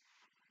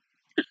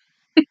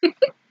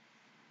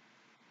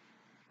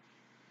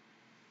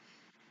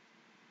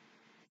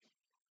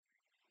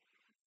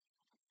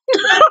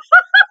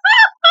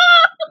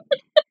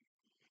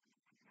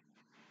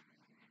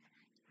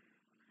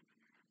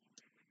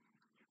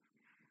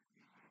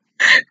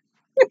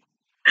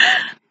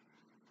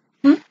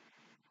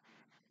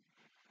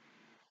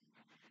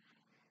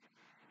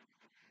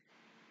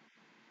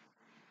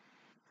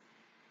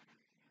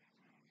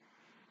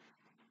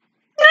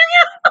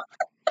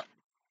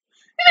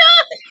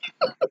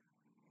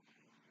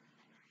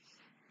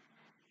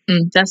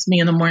 That's me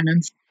in the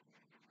mornings.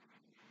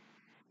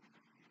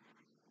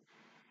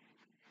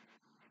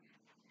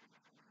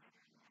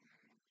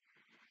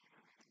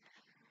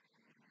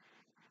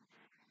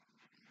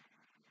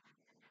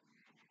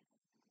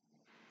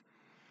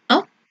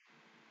 Oh.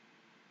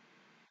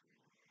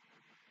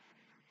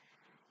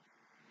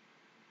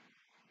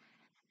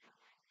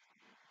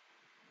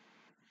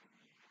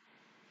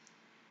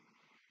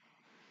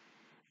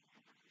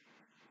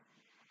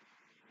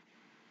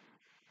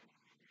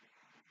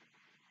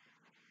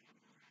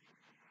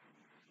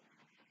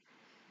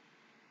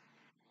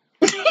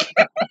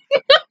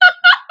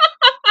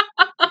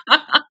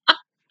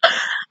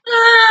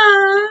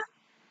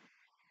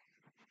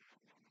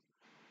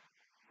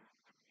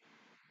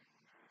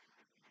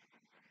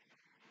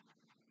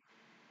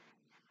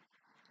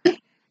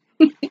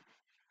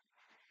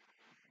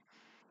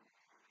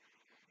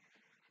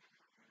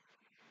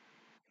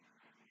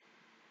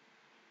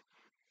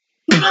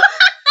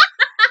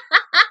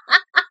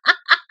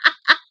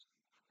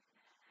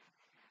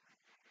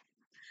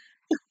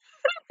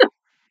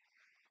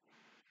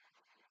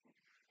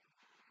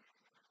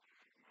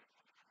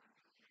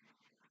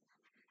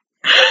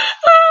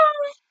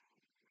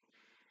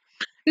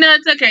 No,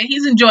 it's okay.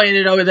 He's enjoying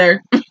it over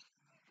there.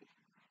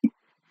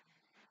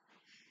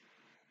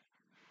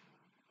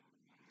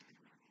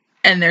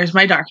 And there's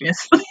my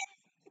darkness.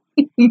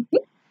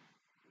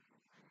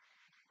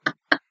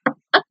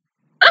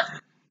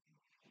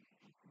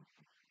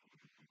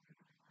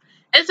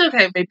 It's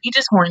okay, babe. You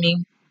just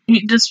horny.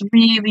 You just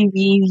really, really,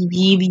 really,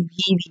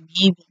 really,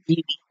 really,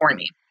 really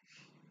horny.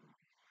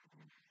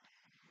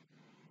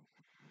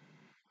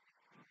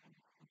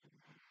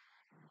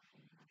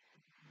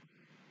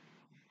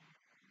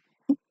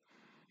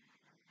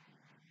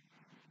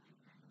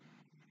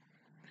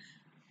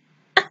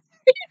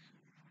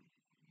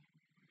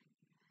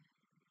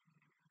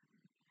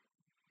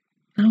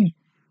 Oh.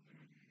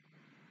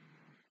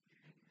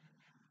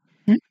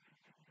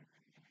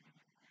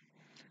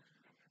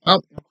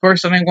 Well, of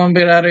course, it ain't gonna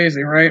be that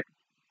easy, right?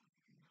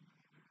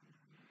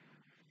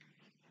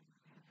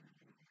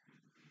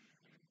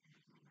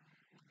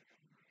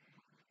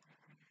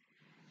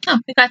 Oh,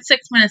 we got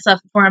 6 minutes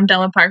left before I'm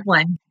done with part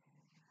 1.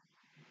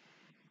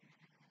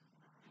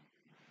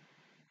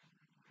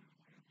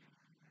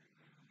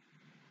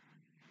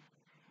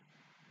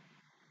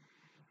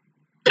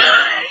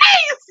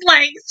 It's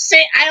like,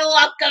 shit, I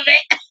welcome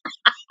it.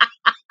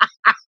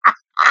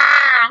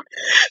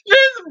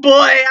 This boy,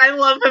 I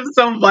love him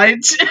so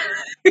much.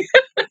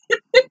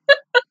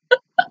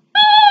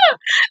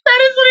 That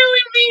is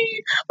literally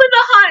me with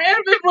the hot air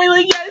been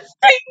boiling. Yes,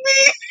 take me.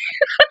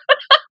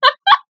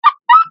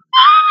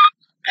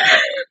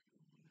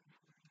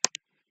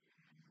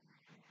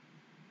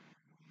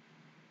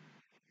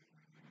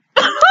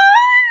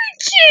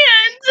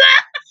 Chance.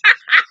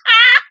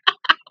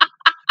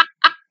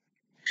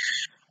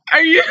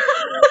 Are you?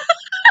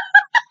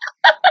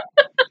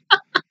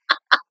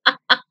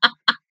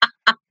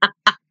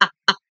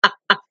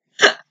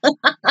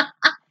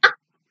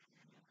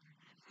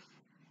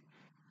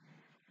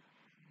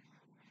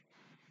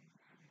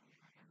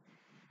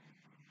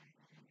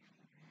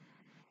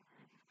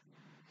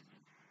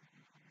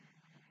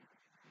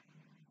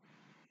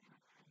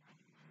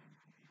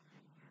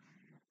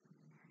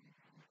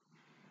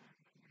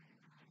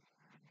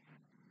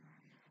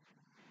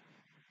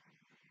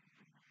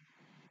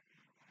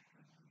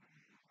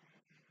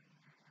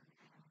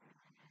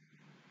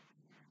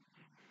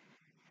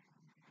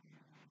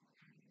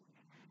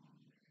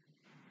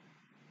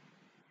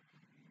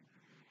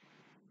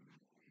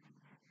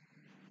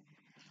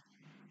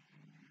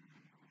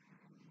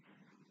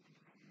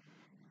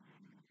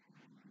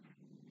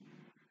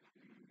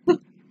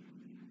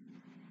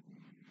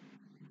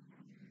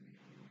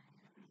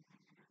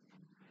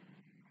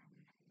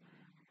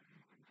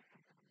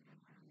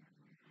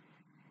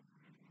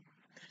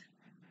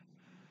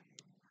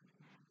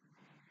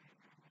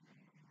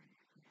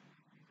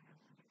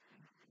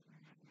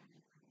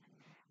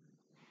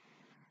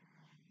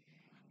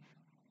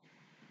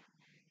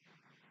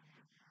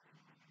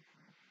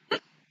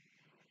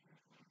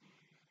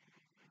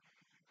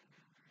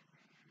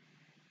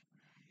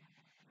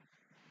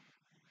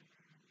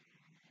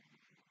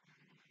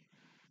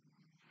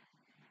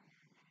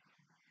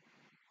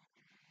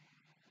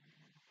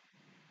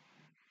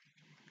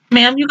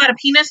 Ma'am, you got a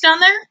penis down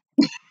there?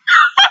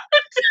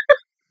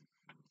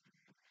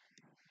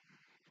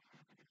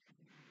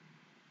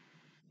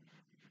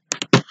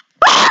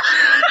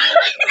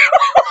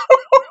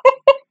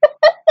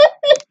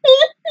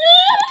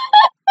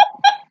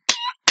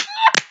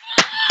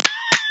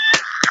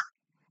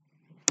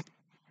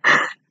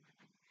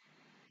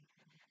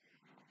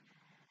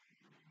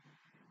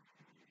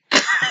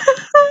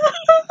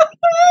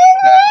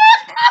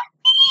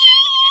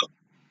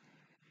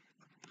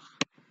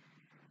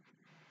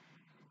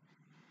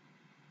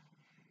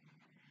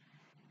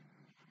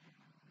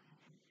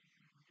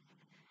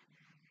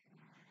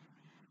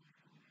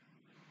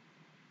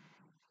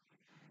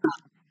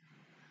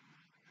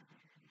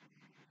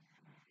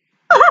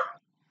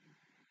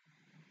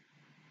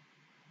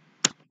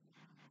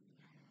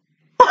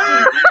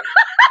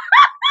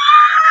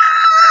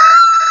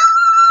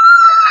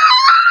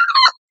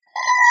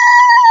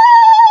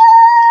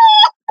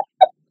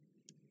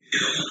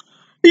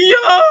 Yo!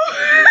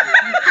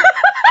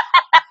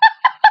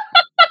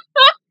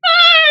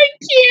 I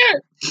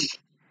can't.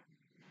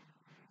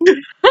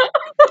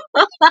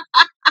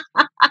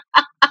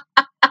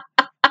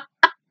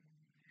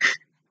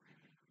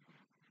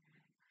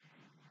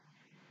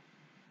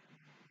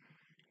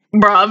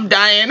 Bro, I'm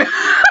dying.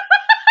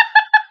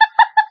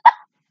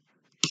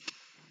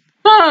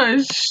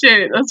 Oh,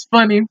 shit. That's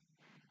funny.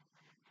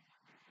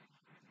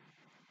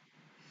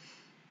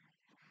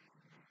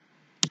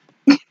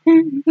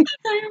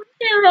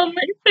 Hair on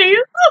my face.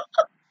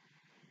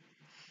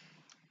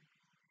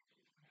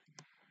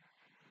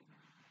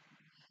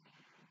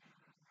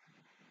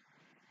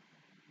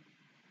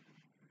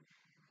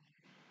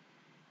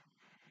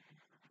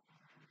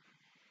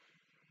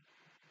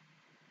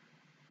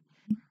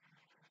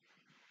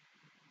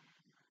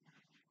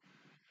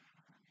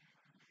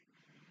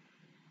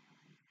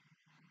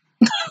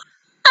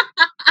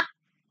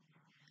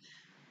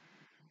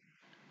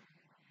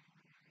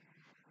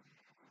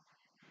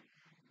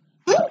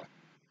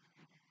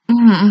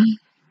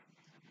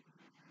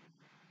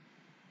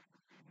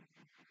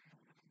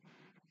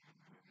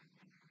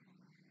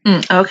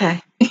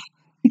 Okay.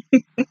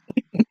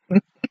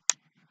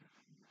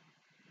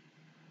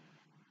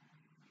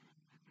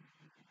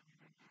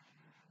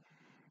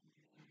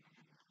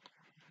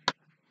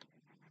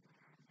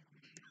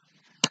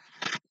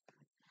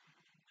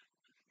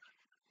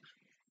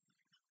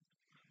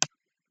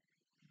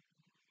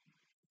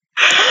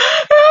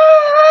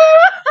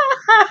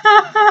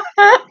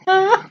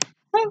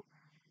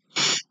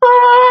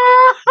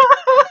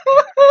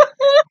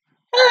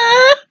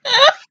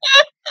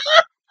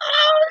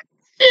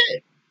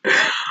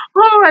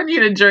 Oh, I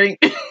need a drink.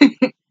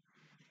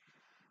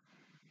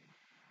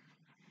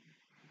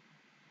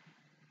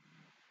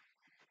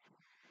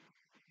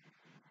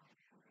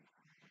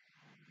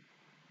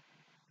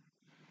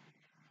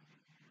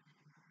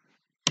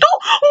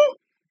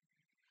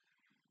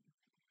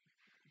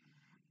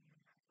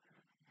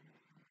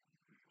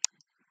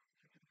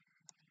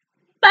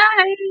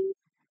 Bye.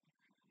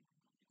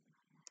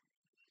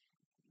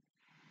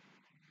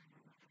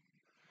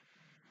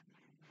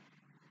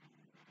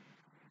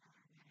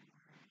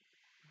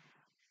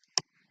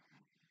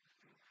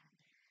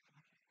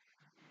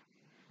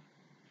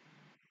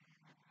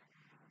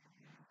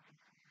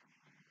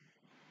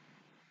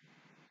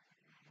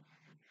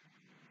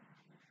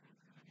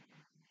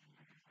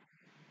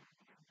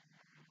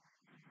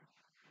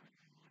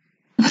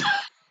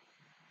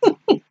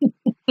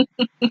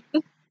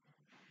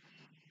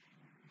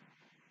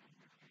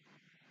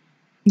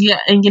 Yeah,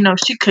 and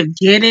she could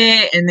get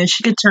it, and then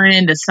she could turn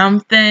into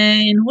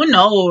something. Who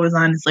knows,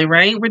 honestly,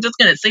 right? We're just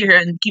gonna sit here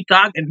and keep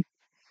talking.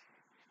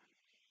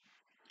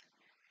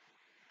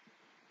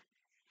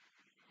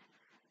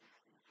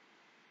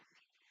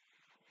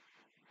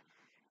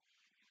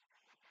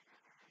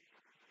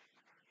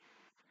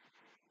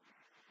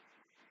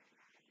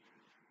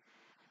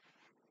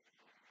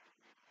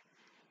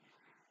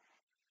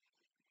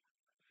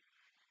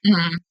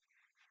 Mhm.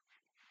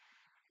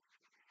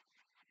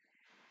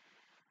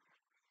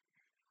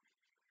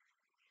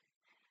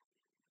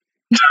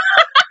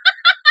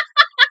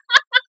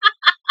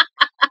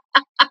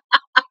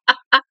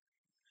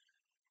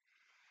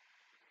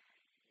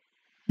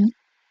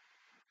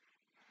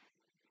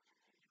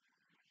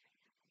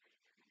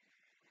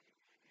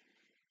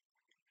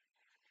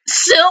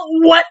 So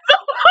what?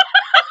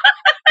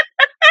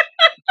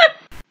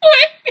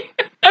 Wait.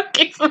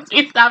 Okay, so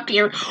we stopped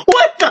here.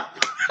 What the?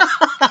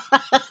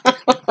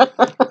 What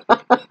the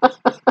fuck?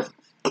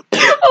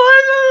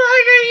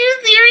 Are you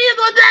serious?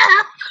 What the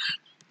hell?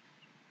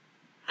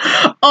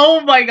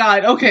 Oh my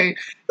god. Okay.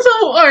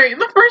 So, alright,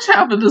 the first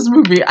half of this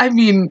movie, I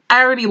mean,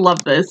 I already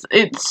love this.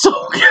 It's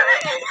so good.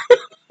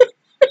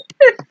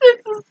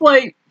 It's just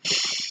like,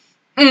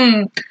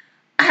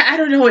 I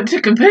don't know what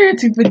to compare it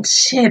to, but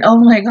shit, oh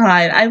my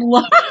god, I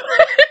love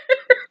it.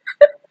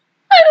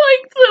 I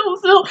like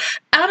so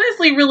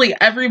honestly, really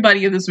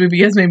everybody in this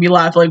movie has made me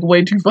laugh like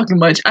way too fucking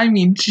much. I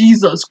mean,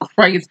 Jesus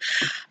Christ.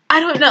 I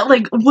don't know,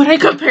 like, would I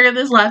compare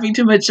this laughing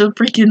too much to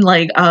freaking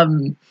like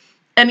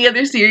any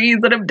other series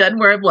that I've done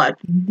where I've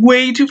laughed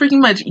way too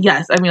freaking much?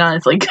 Yes, I mean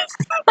honestly, 'cause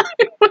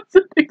I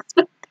wasn't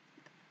expecting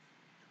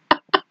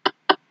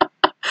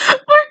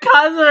for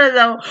KonoSuba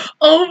though.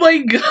 Oh my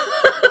god.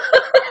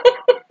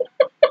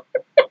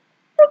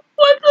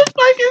 What the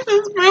fuck is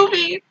this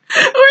movie?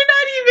 We're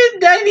not even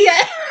done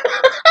yet.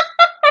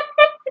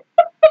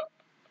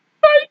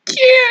 I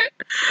can't.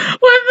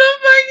 What the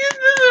fuck is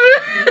this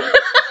movie?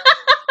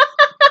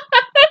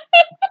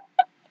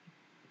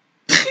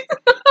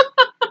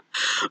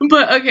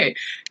 But okay,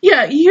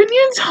 yeah,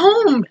 Union's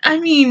home. I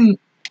mean,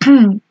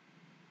 her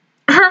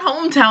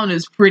hometown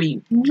is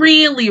pretty,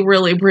 really,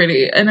 really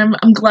pretty, and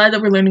I'm glad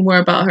that we're learning more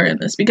about her in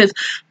this because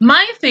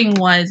my thing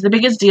was the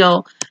biggest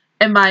deal,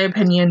 in my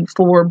opinion,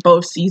 for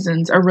both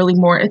seasons are really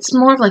more. It's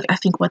more of like I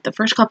think what the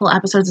first couple of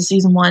episodes of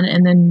season 1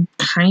 and then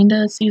kind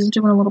of season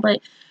 2 and a little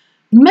bit.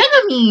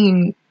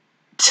 Megumin,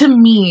 to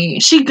me,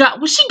 she got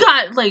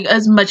like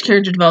as much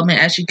character development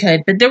as she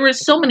could, but there were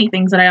so many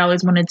things that I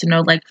always wanted to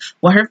know, like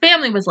what her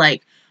family was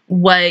like,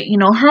 what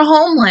her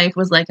home life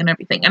was like, and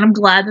everything. And I'm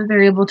glad that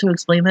they're able to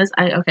explain this.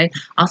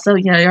 Also,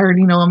 yeah, I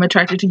already know I'm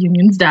attracted to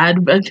Union's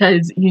dad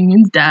because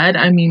Union's dad,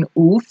 I mean,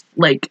 oof,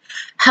 like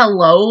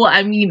hello.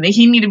 I mean,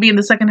 he need to be in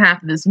the second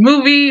half of this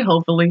movie.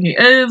 Hopefully he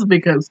is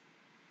because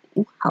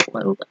ooh,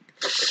 hello.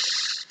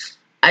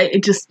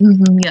 I just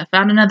yeah,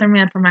 found another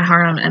man for my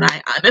harem, and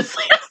I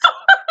honestly am so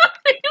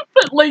happy.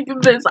 But like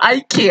this,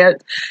 I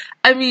can't.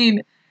 I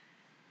mean,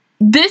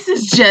 this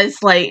is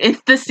just like it's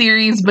the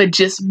series, but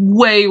just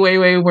way, way,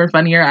 way more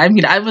funnier. I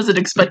mean, I wasn't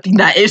expecting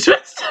that. It's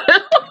just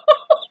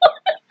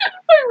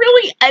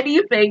really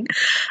anything.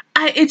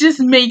 It just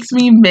makes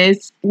me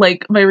miss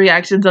like my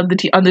reactions on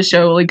the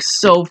show like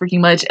so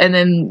freaking much. And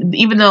then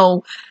even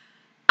though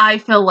I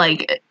feel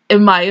like,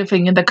 in my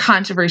opinion, the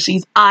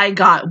controversies I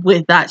got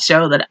with that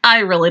show that I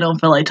really don't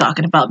feel like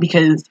talking about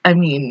because, I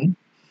mean,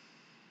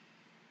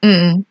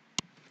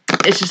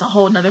 it's just a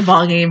whole nother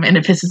ballgame and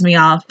it pisses me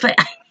off. But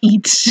I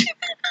hate you.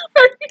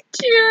 I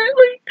can't.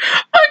 Like,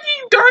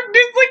 fucking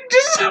darkness, like,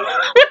 just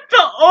with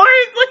the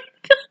orange. Like,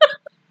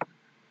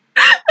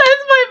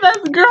 that's my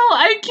best girl.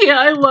 I can't.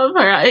 I love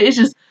her. It's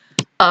just,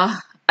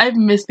 I've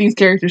missed these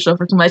characters so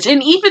freaking much.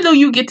 And even though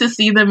you get to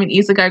see them in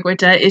Isekai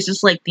Quartet, it's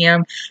just like,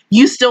 damn,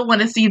 you still want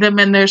to see them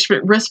in their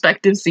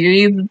respective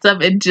series and stuff,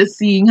 and just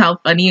seeing how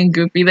funny and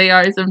goofy they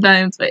are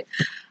sometimes. But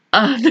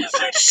this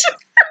is just,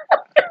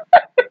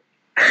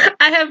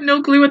 I have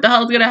no clue what the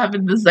hell is gonna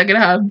happen in the second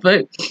half,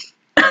 but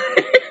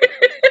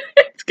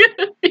it's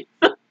gonna be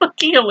so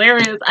fucking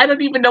hilarious. I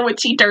don't even know what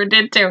she turned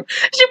into.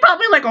 She's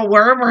probably like a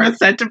worm or a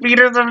centipede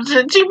or some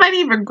shit. She might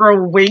even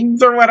grow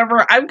wings or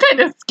whatever. I'm kind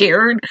of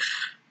scared.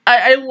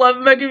 I love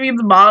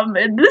Megumin's mom,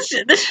 and this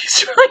shit that she's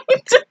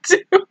trying to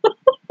do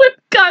with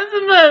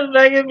KonoSuba and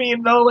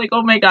Megumin, though, like,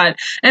 oh my god.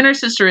 And her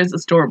sister is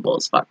adorable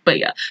as fuck. But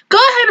yeah, go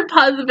ahead and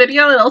pause the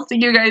video, and I'll see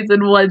you guys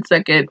in 1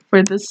 second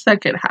for the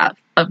second half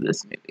of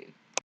this movie.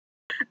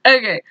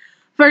 Okay,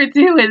 part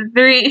 2 and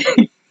 3,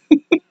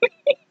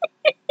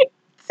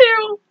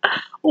 2,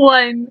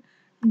 1,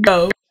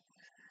 go.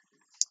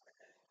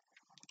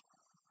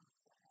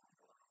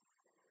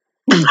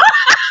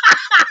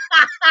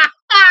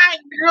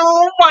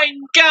 Oh my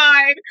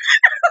god!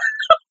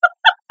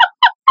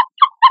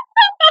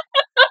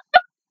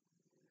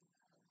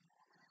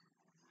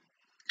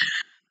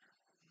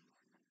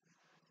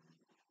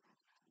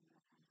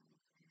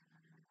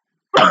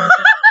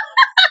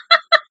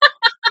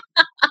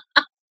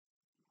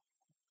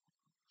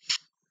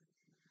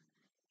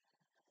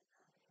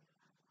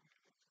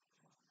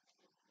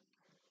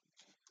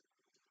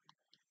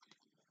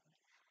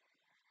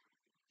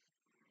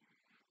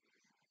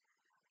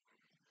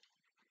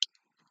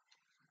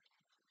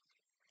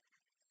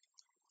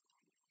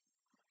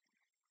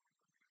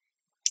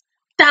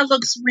 That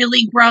looks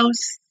really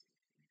gross.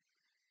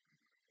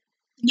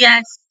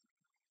 Yes.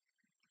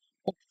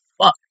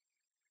 Fuck.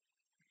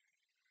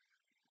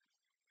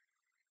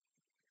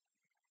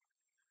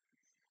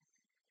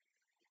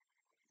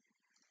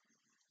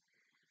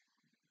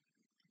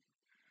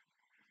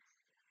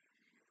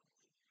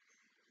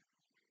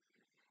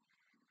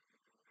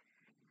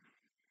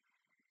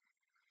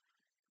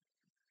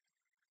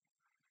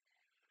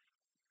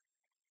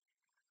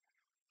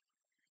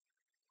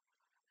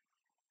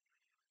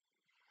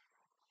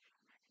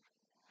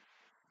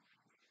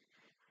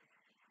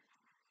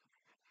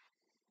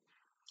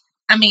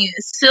 I mean,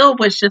 it still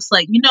was just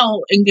like,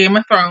 in Game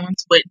of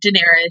Thrones with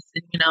Daenerys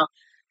and,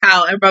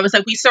 how everybody was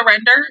like, we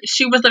surrender.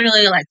 She was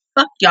literally like,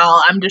 fuck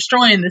y'all, I'm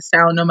destroying this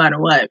town no matter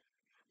what.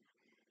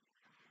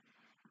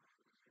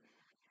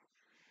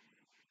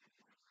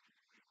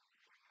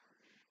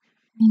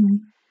 Mm.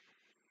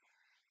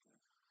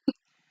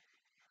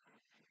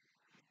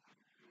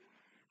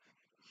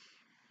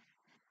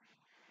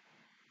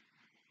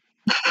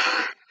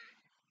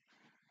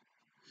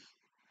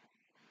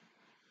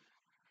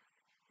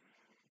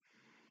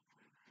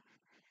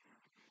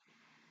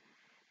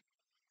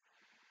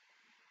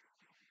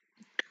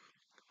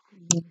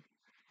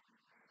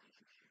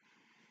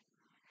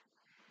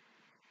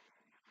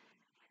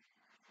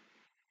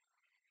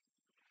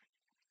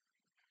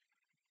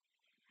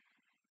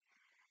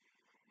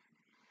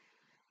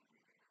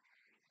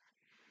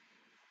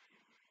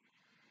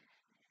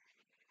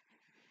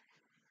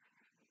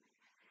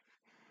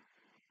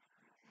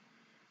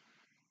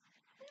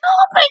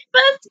 my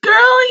best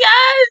girl,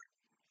 yes.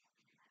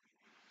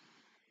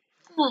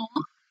 Oh.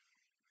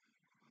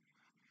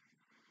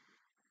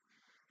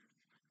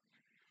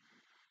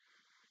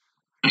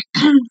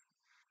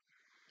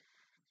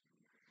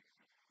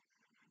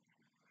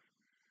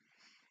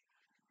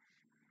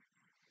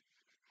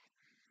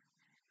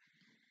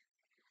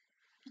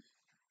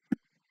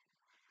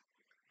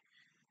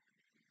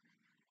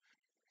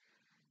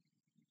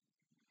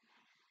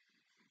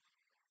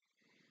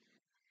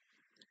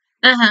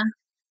 Uh-huh.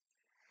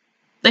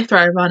 They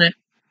thrive on it.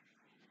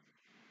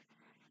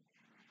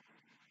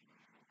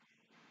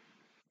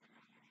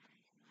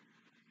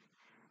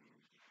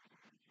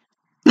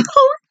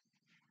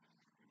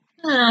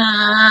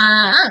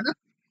 Ah.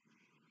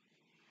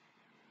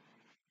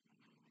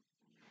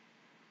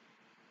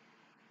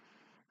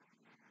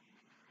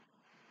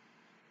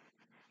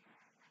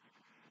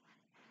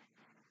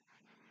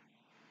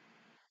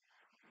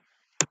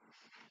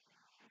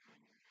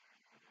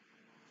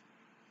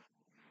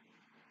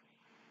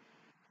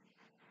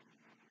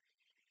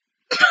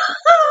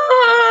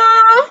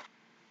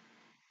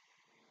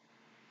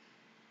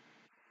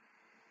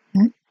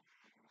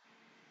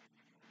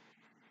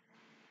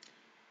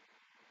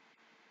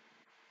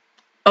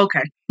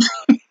 Okay.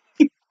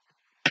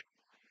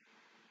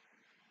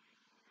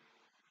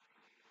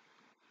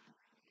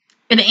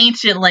 An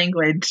ancient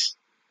language.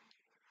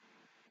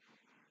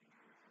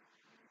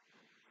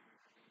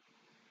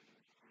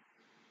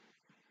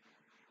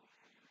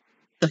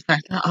 The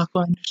fact that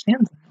Aqua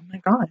understands it. Oh my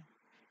god.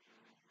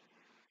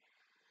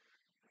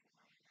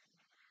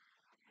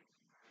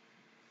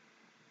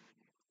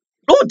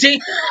 Oh, dang.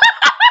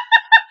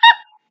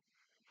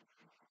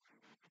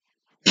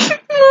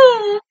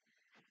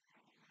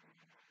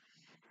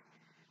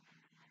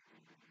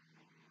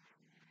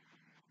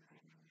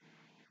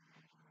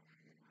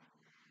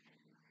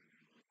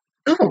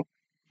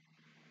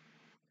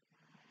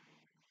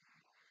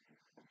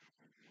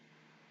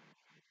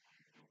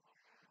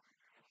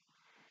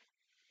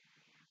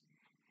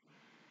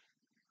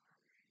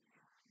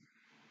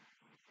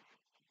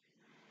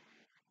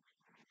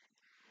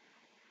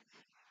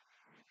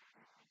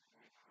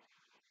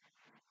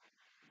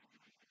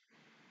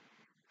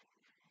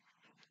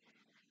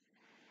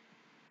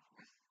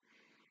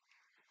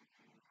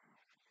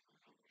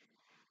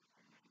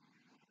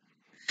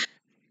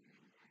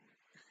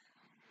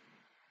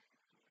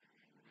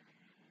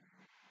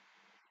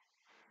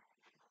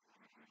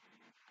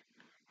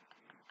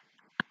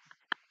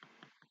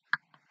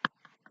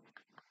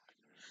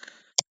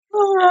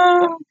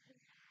 Oh.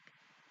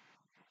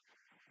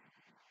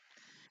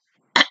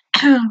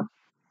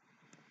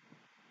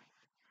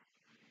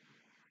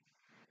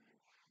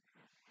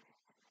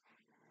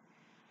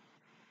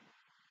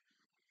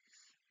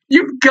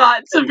 You've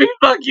got to be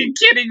fucking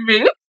kidding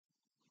me.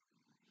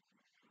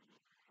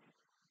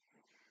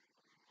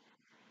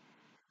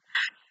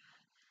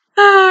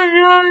 Oh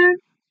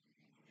god.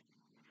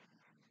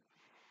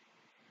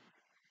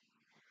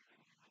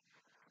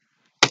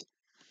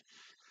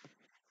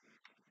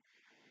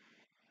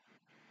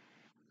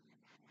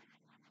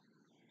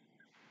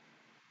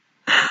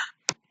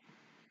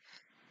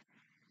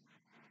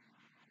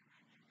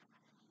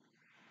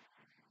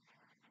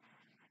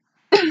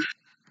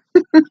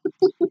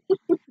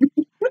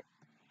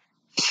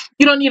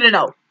 You don't need to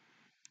know.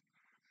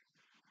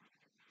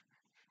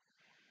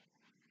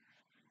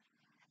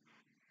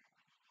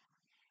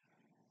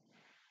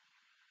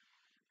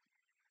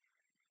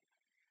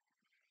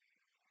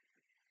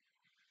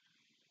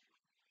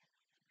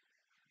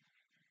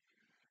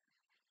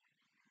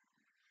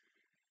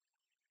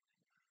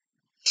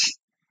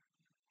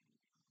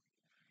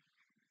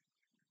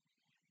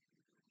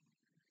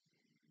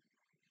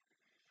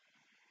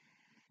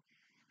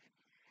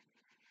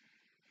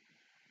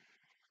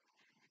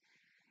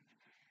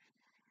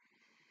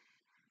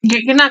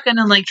 You're not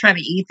gonna like try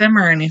to eat them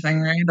or anything,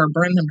 right? Or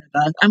burn them to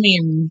death.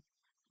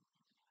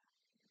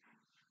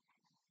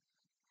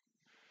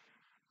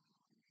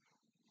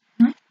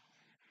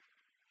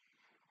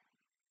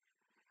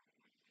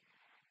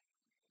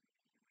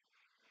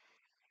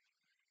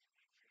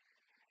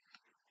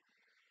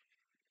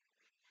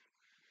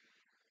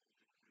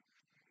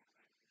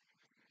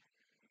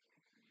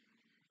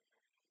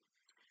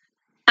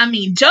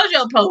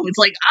 JoJo pose,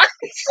 like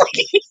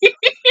honestly,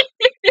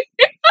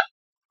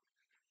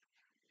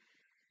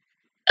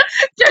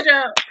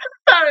 JoJo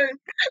pose,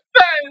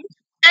 pose.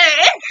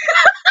 Eh.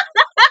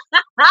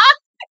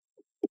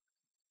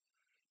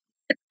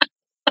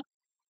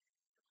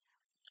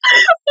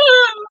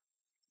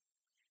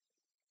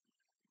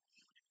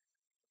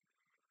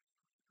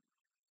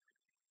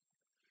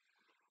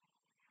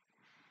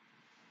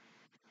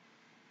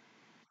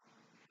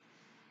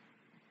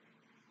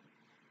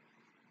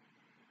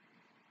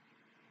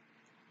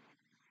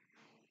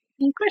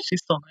 Of course,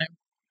 she's still there.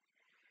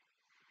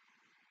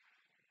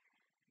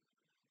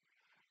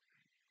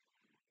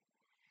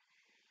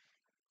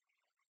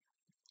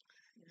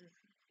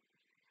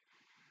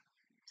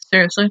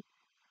 Seriously.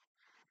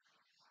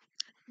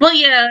 Well,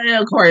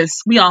 yeah, of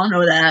course, we all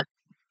know that.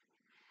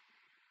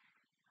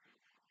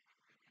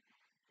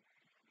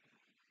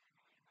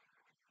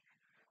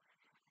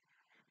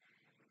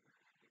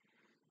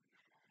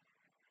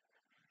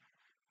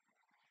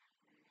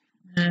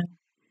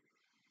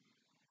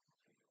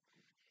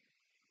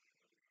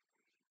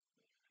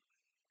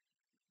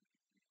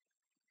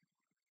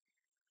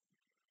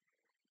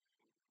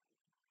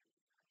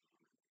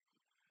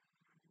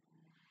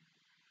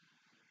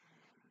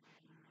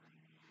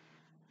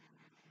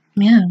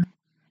 Yeah.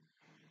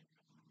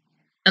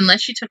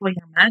 Unless she took away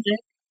your magic.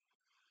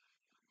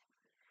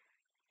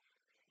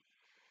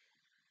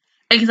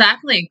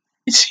 Exactly.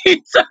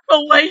 She took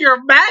away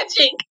your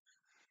magic.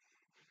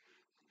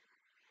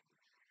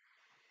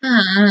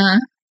 Uh,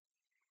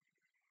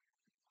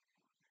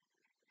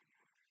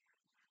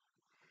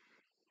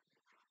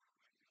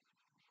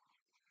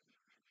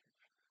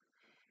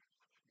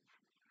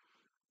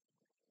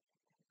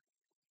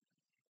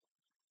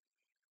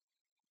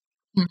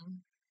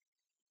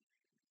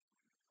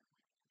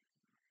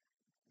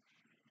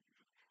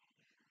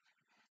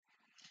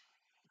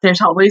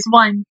 There's always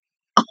one.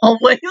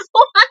 Always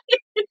one.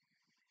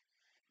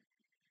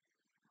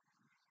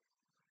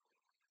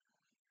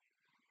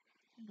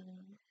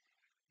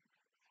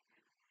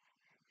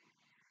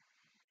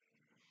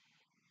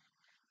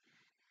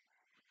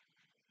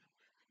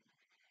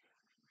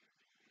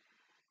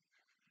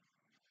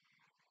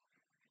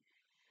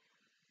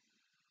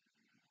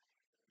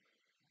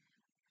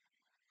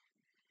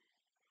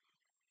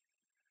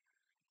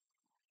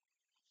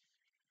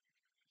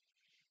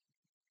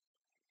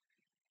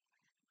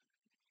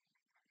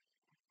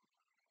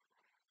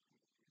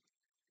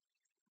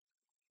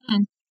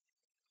 Mm.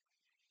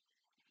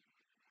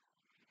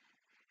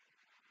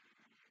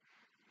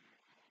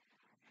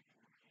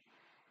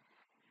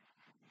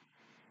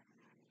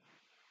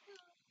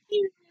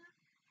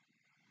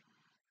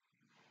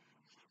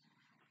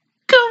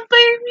 Go,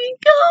 baby,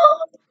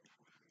 go.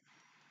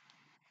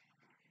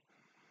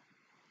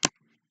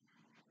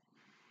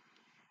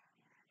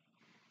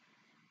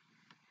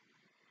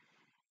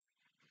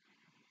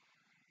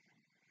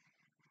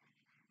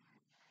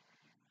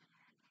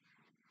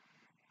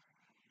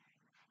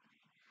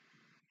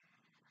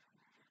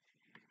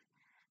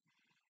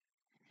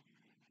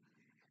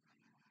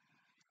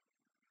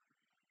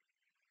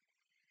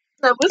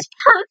 That was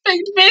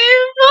perfect, babe.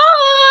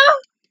 Ah.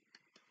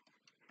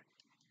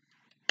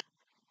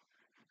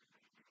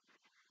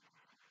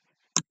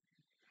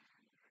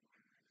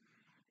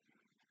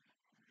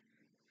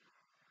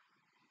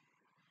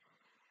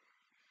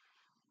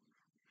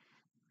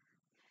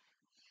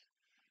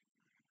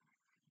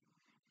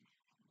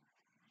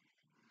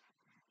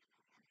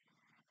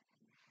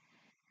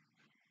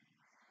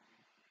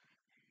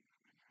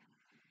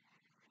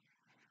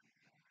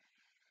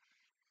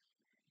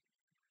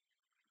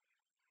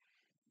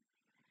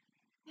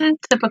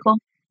 Typical.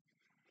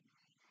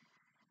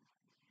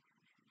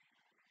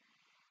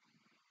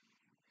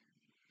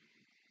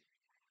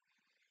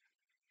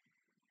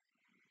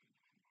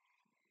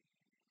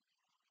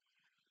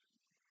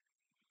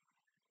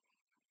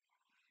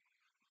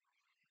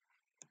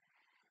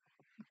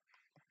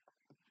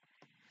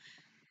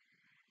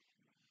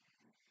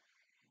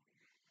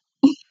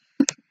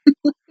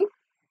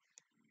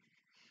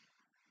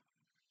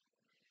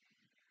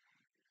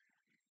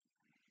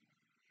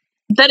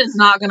 That is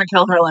not going to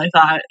kill her like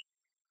that.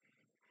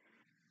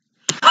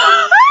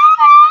 What?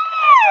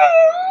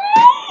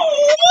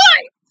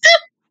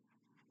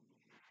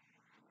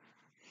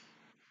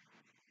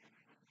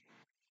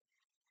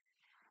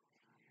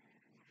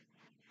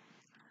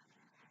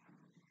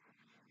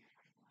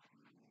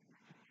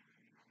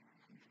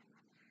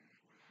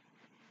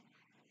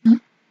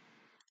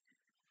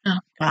 Oh,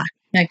 God.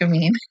 Mega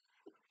mean.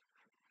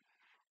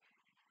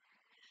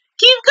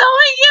 Keep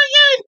going,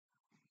 Union!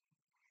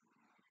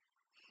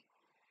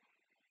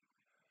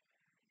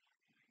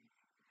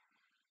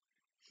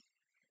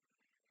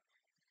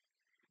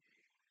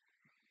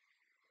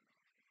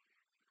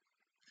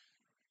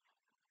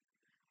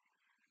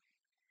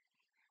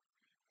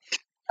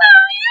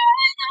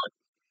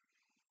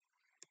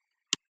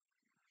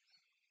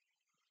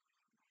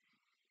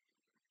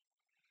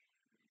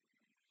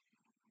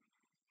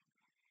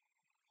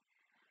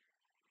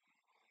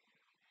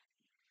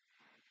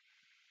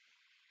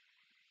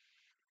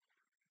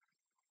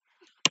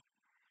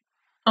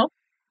 Oh.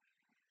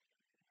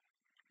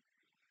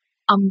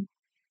 Um.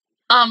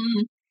 Um.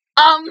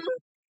 Um.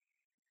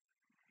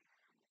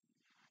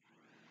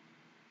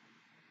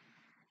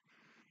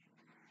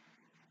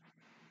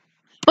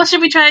 Well,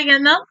 should we try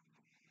again, though?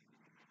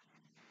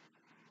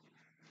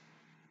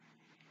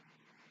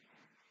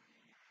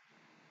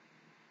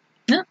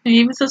 No, it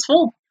even says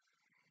full.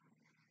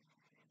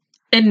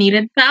 It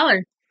needed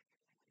power.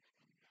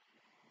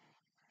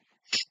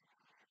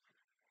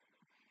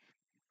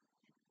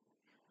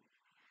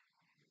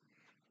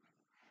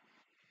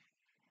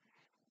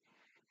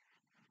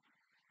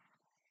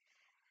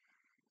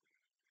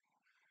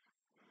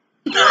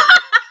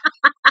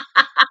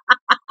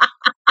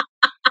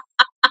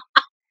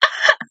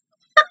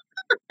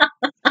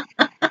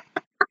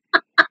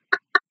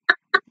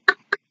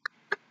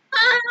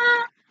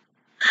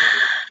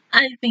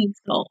 I think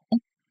so.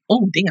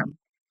 Oh, damn.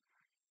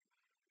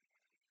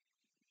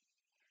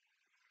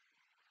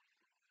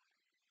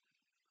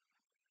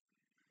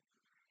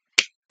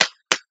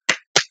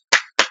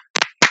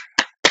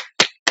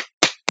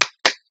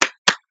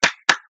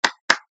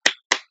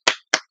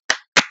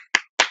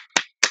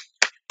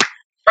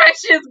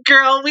 Precious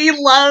girl, we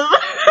love.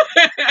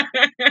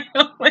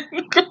 Oh my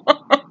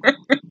God.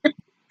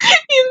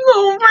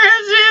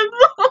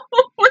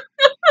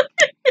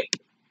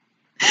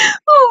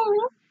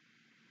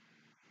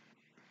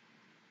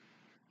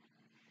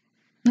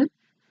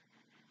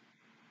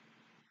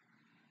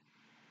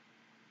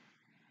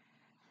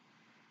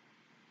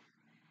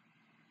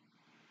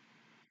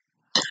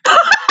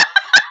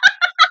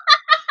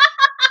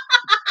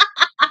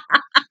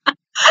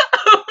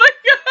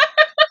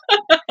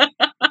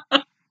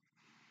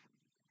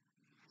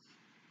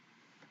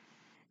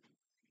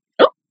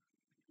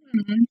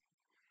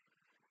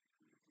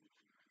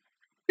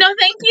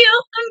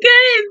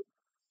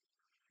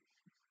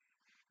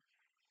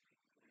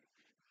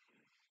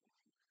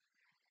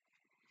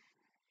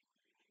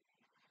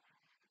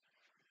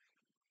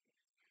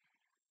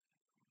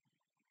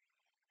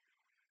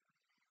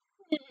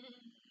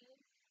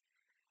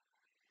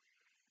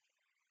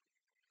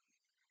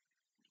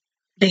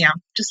 Damn.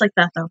 Just like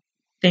that, though.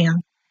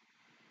 Damn.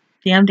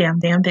 Damn, damn,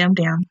 damn, damn,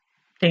 damn.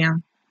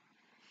 Damn.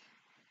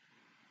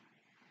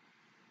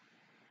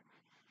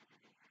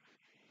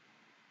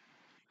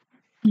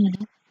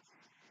 Mm.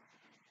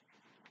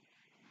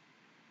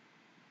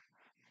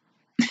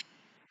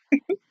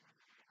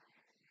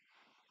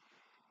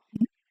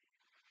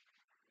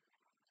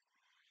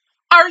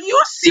 Are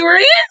you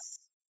serious?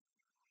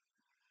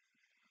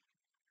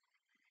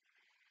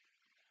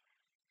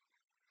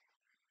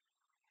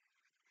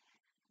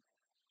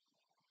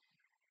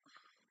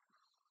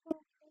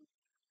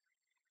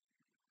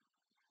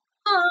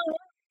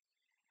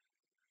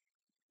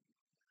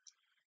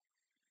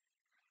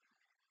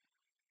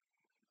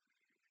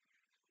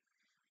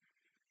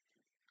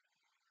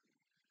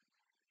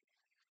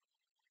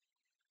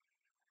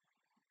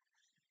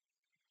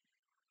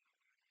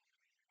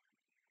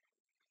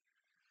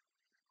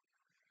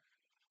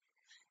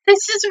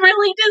 This is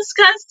really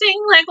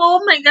disgusting. Like,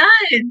 oh my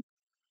god.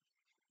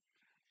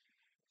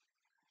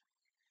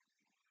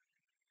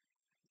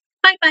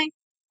 Bye bye.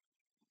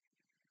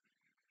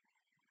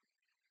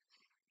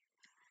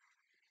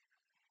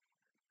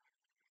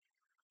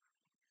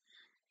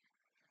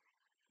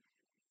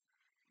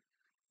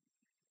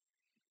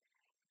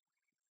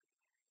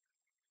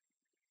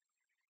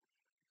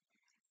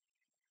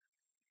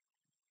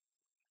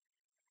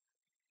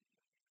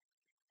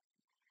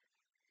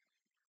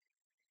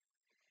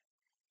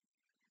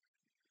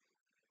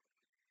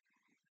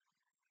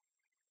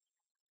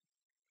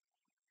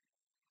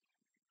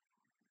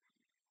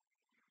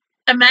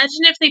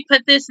 Imagine if they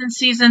put this in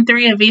season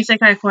 3 of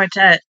Isekai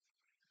Quartet.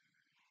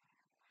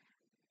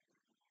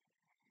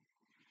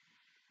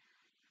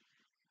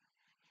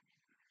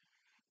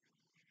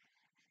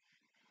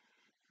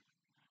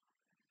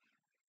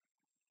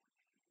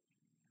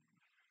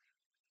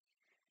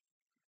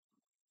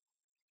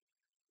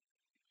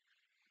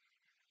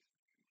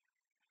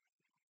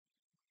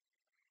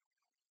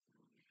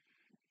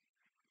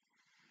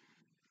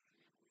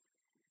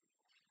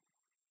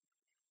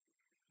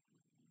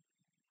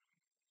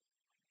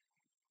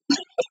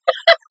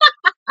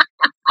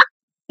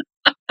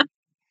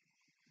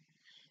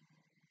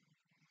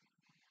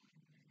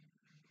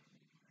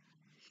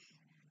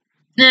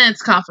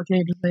 It's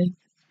complicated, but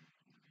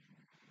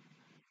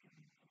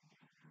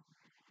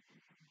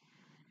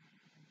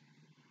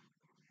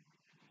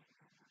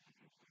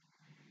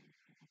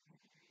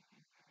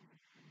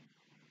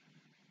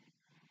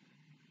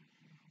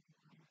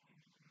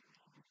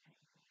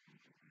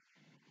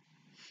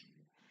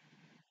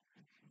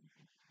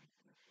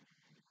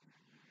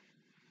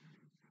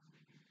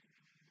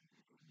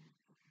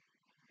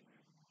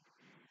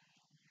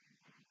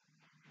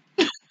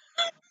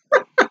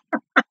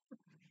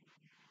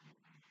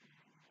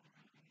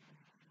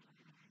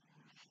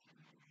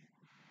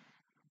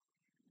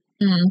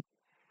mm.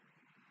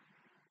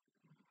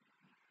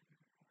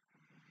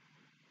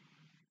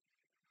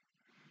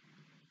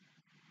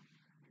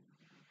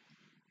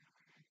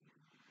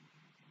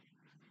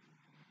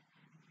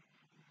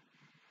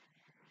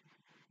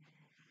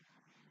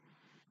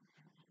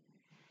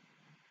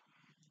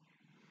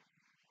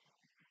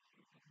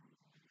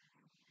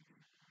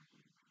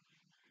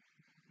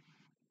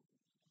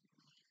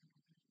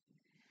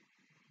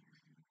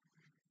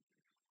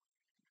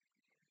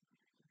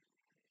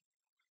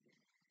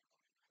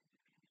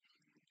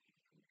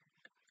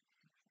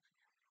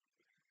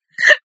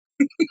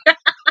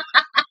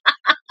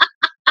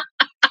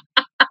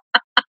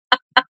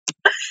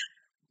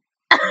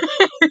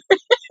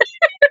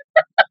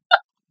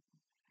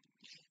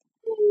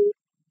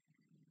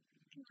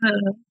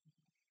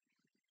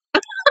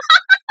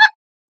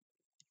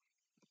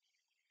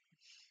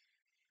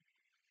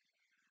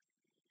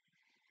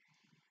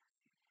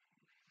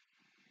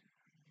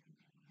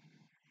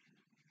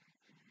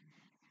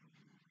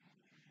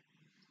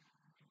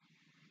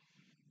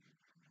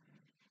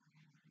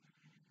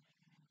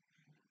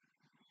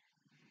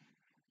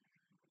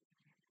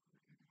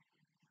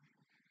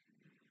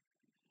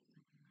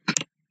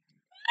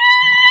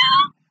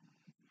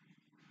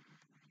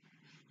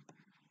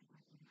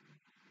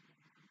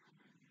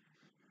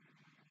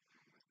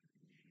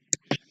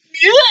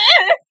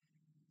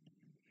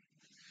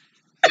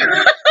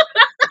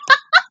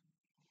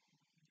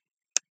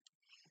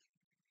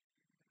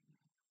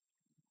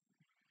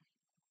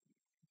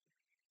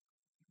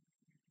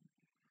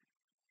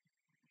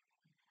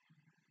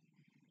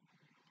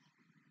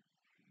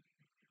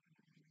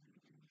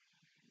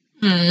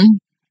 Mm.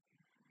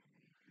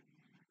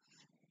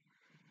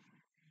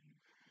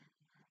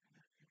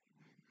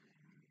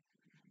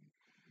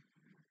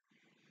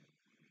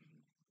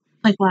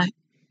 Like what?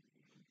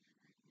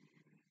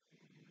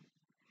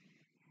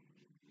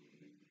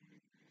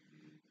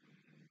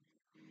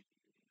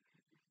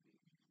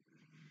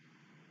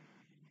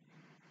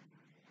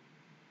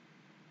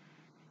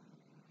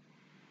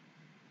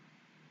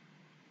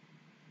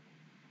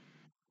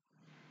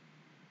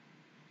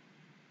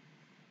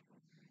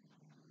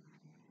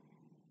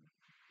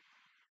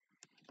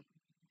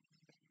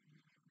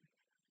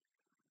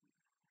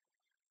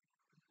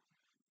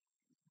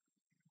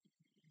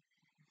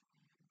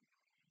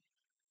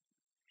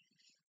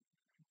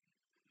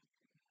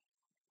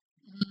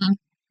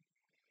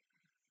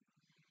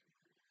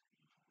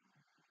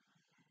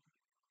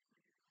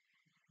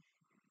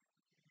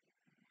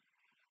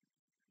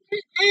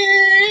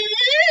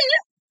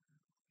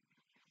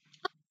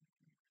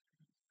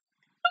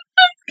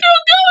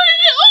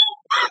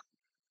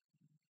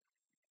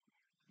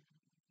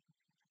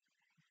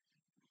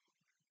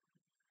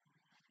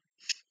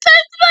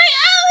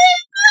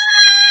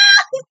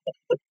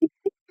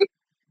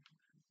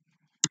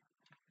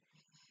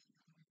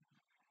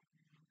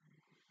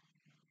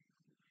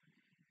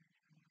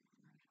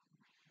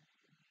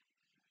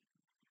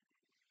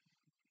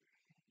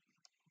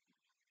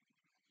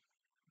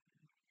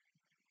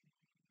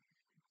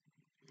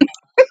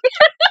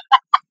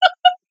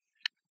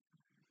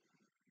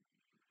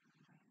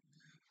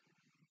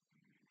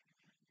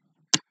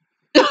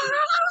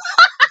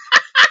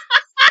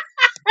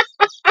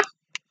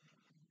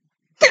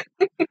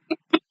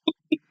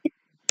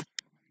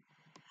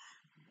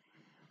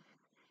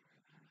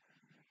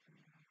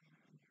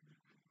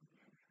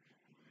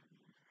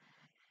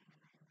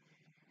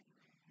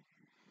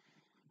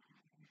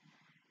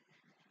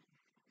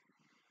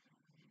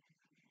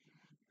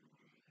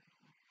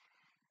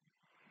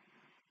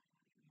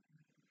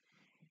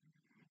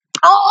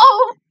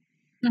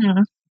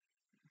 Mm.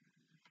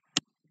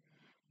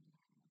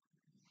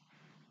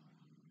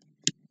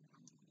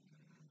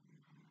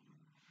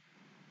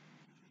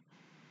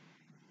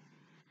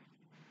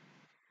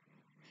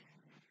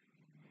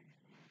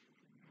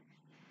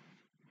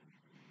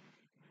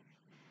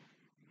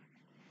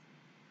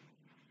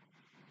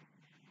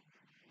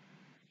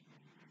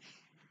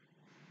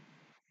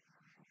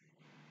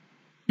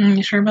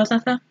 You sure about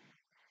that, though?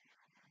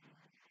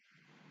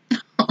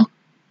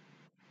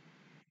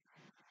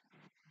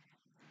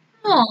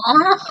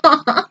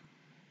 Aww.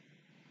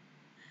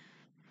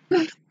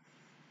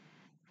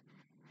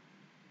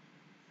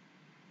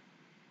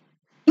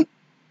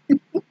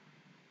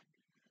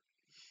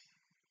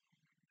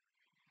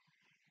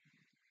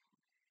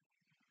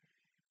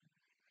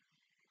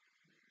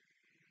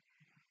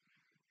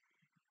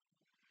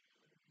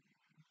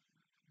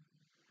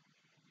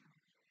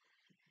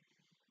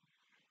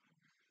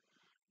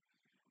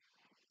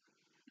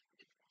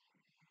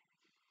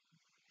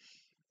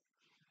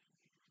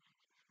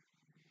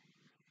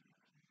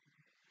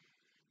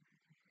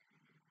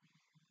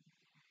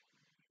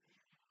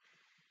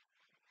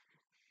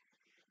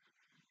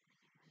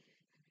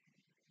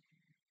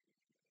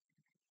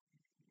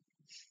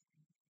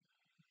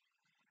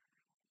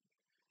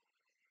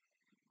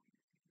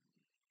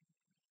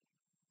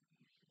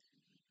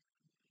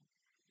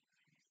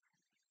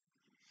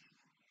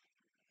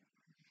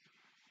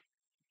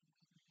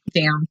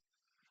 Damn.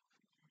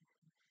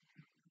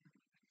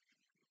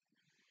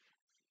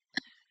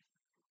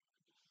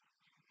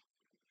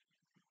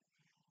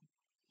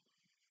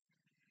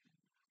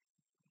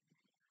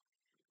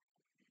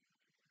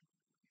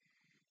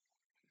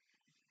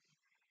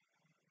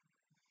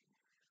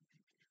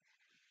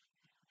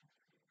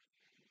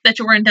 That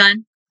you weren't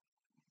done?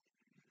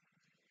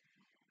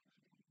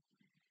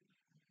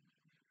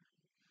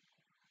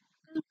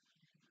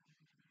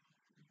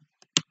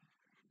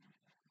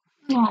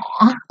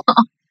 Aww.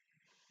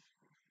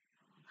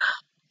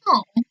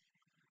 Oh.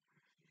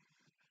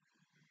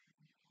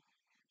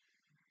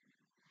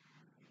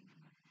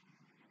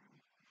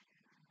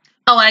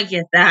 Oh, I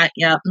get that.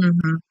 Yep.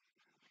 Mm-hmm.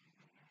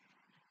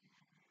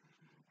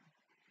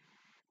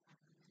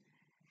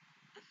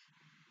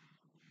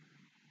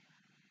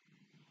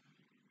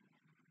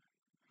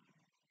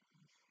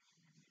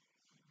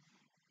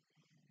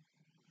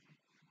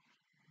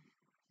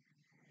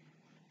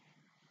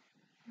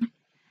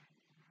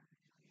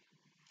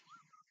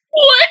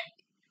 What?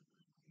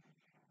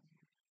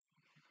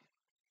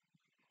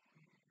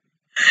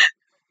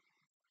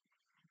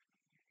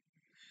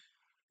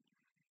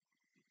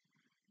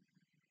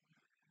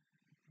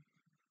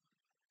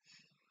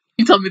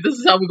 You told me this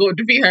is how we're going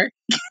to defeat her.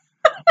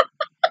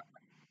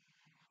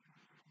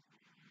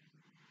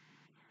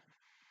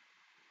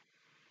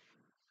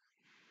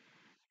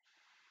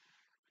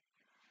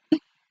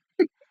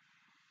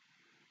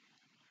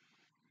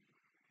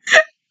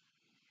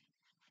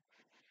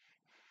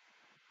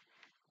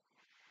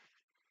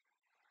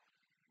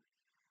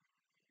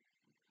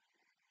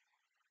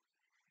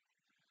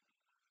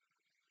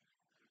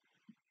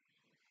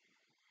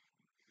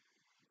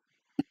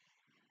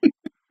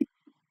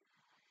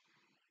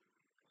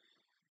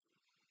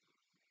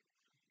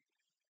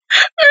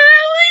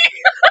 Really?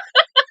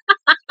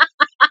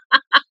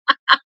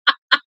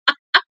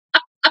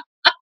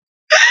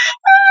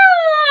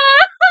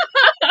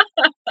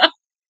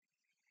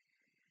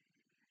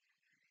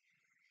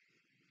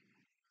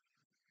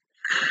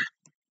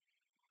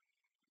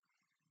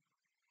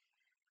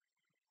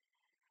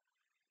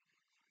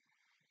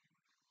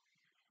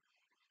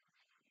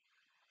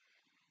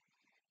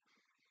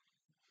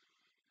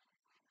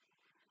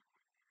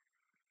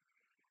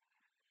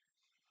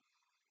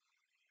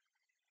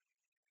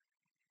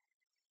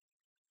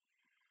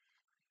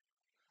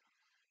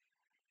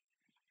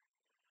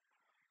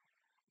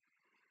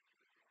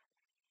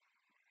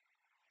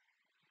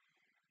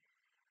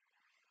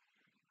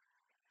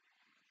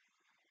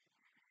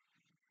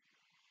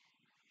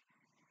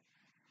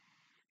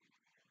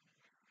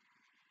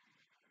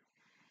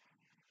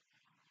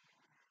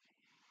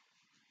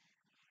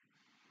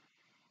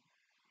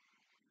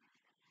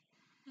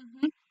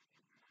 Mhm.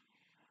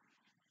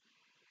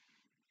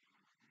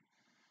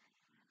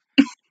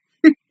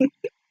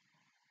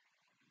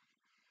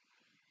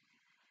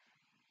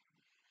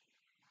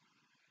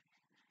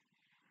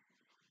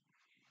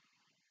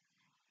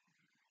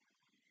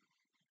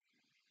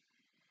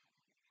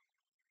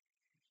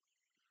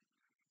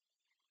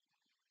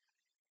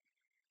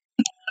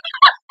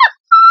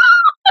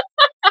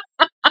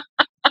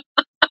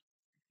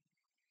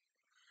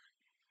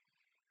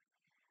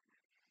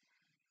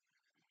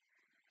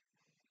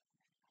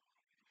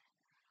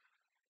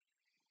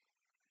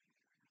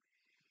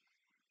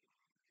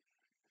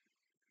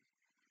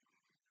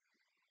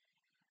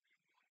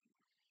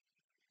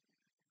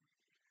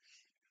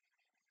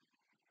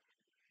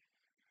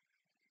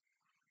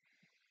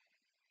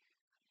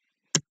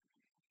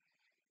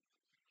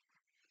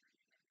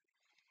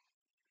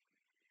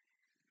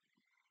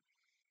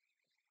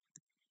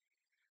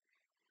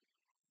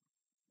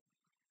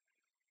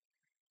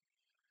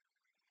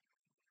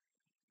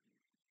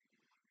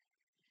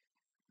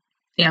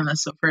 Damn,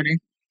 that's so pretty.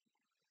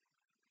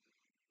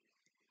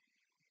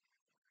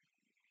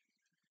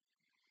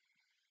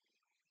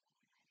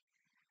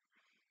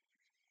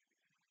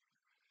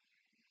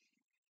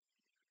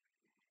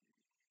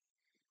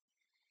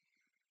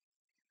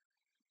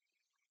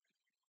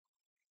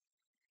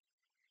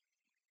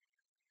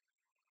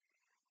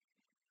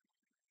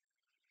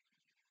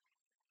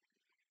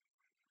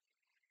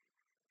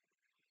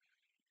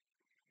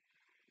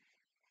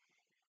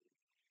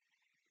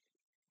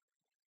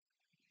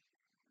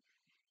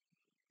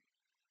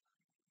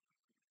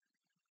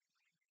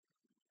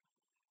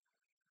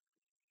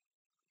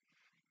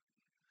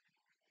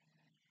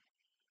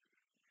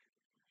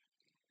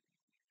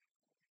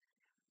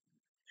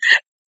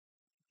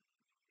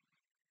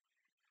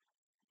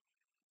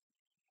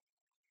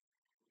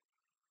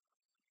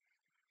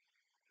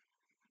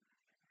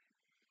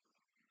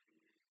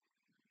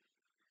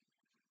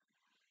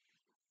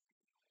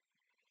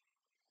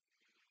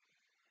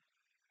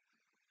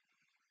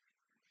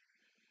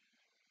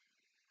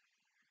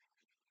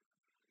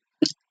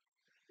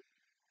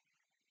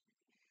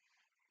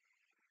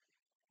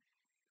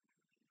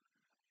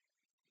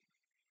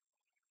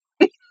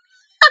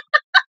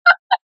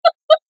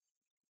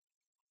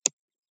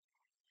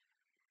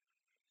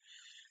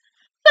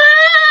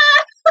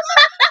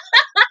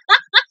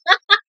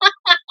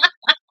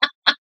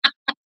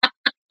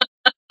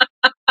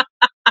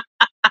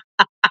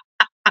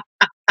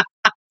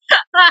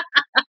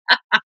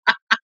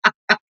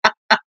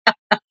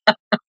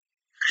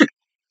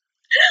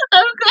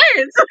 Of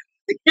course.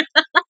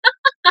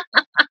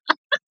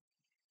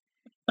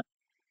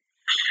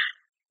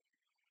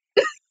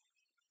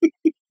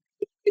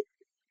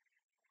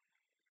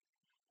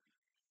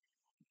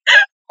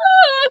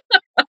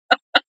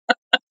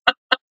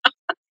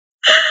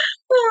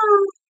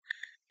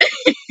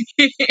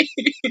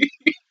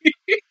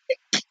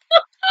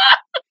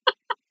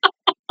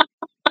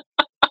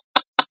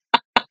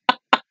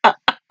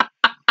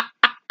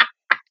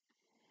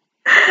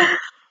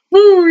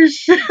 Oh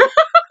shit.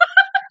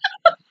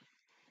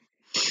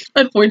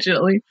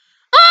 Unfortunately.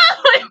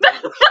 Oh,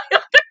 that's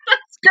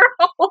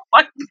girl. Oh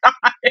my god.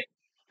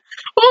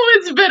 Oh,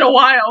 it's been a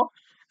while.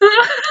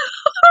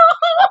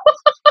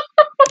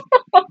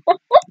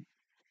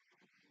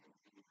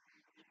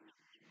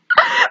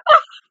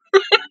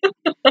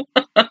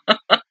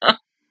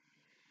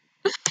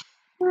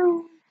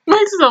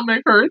 My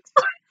stomach hurts.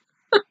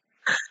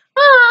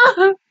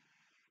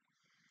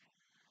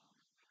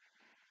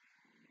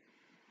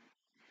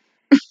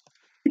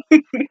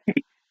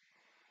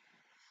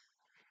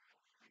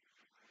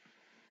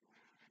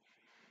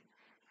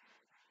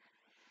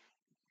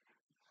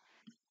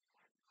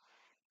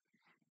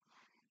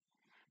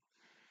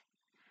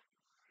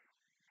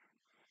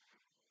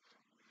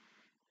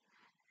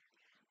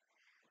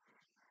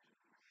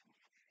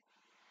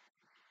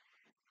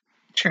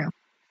 True.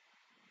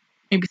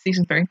 Maybe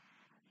season 3.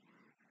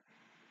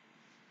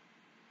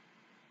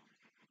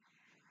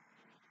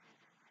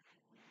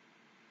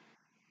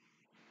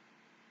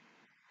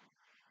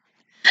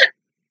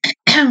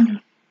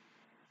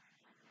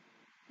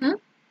 Hmm?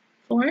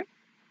 4?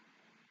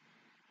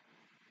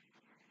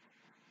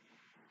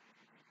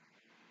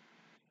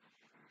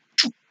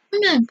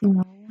 No.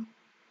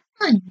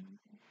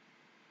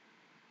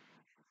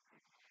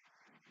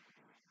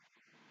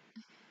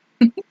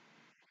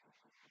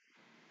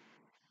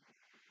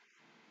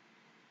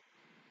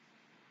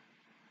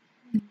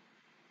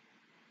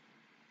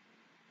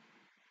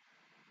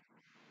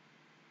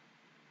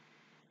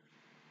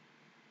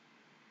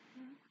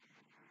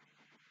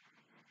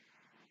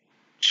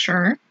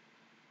 Sure.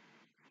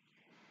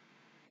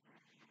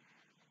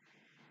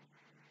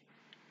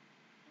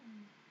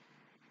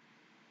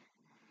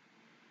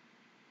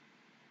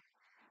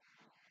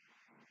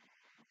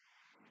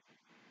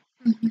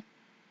 Mhm.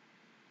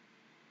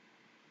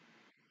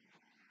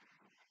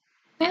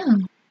 Yeah.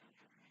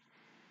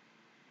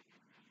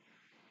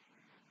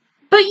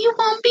 But you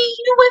won't be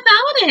you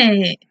without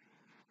it.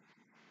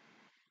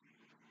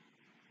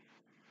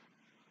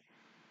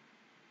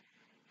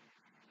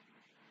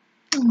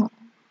 Oh.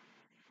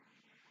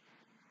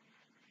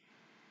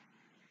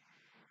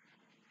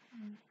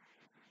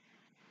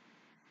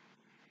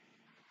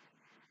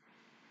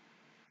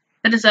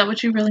 But is that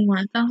what you really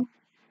want, though?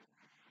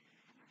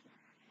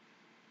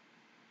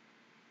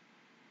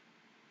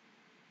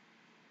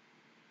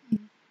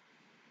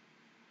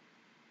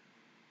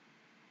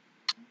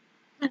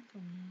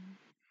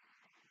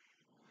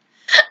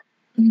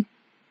 Mm.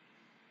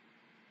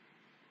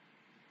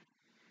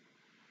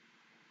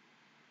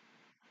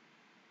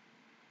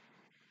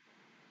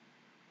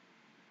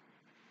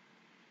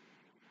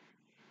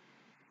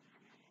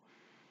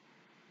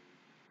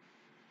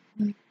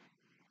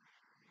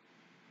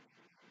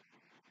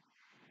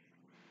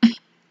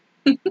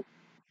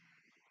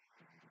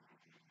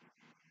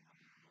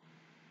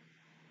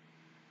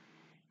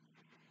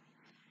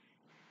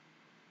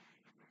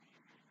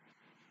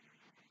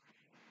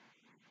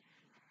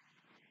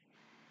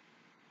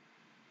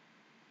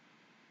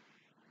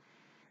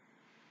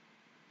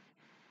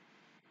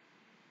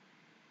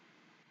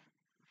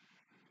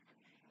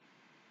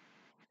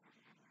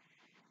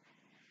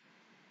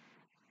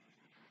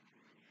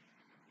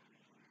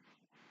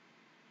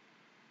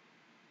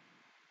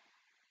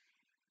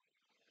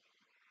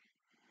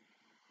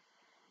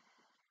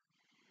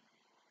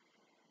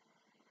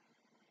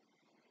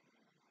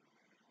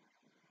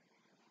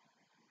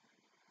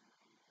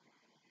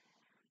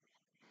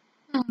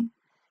 Hmm.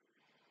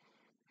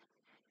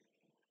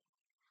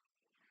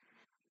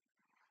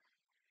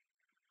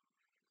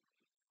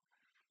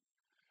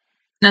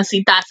 Now,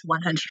 see, that's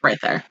 100 right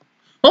there.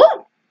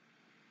 Oh!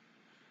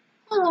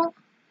 Oh.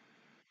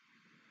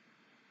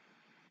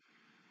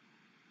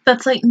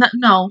 That's like,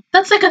 no,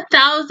 that's like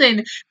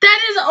 1,000. That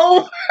is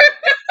over.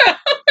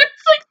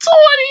 It's like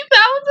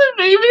 20,000,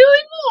 baby.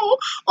 Like,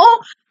 oh,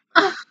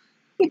 oh.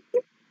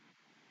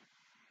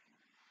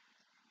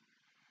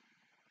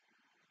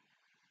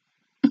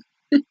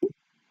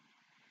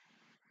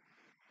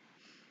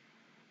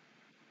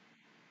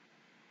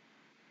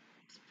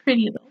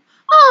 Pretty though.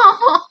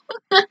 Oh.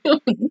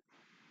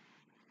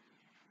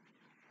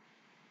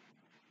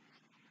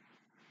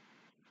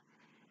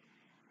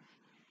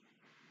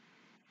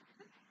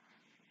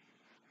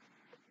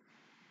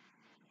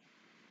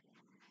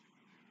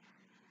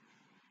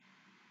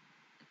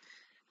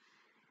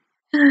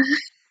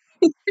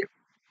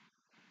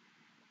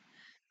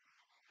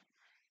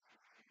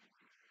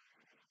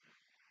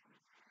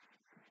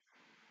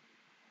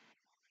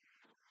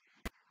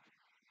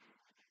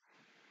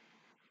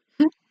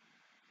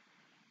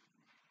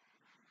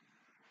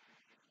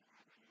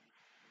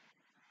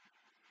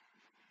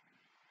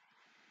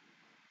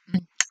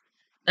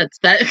 That's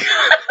that.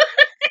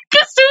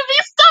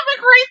 Kasumi's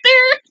stomach right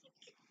there.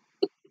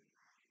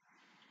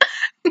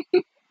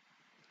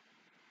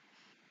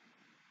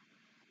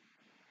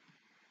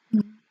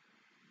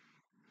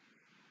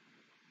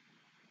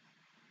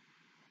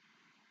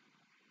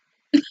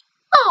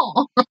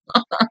 Oh, that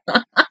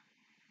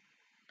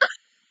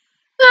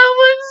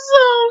was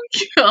so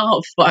cute.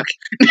 Oh, fuck.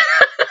 That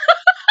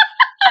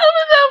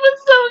was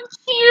so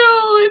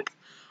cute.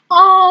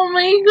 Oh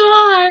my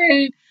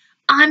god.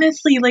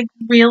 Honestly, like,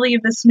 really,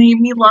 this made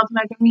me love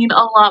Megumin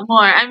a lot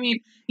more. I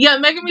mean, yeah,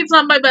 Megumin's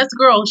not my best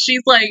girl.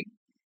 She's like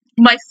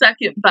my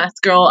second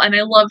best girl, and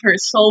I love her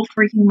so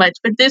freaking much.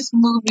 But this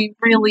movie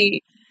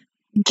really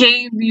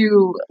gave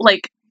you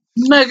like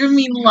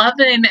Megumin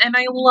loving, and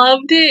I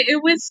loved it.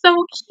 It was so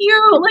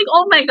cute. Like,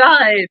 oh my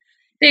god.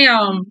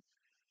 Damn.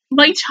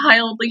 My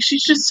child, like,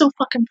 she's just so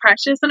fucking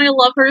precious, and I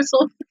love her so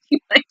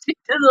fucking much. She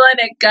just let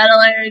it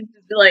cuddle her and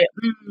just be like,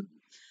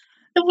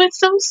 It was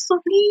so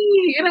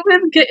sweet, and it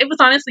was good. It was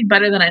honestly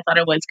better than I thought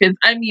it was, because,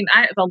 I mean,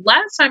 the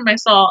last time I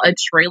saw a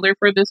trailer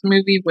for this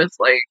movie was,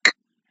 like,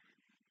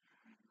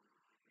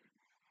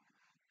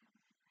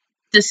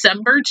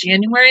 December,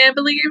 January, I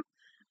believe,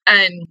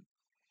 and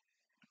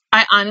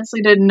I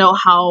honestly didn't know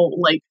how,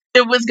 like,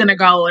 it was gonna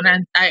go, and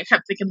I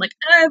kept thinking, like,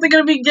 is it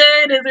gonna be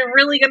good? Is it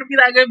really gonna be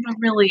that good? But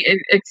really,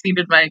 it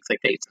exceeded my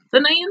expectations,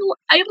 and I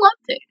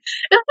loved it.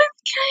 It was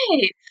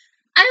good.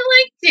 I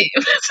liked it.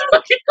 It was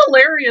fucking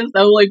hilarious,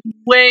 though, like,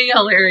 way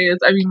hilarious.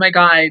 I mean, my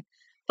god,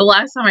 the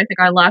last time I think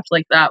I laughed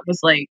like that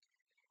was, like,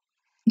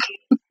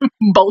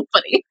 both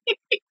funny.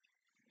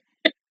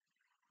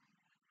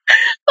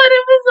 But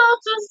it was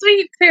also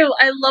sweet too.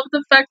 I love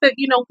the fact that,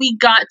 we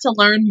got to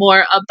learn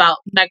more about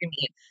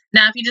Megumin.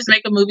 Now, if you just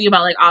make a movie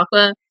about, like,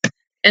 Aqua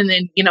and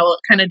then,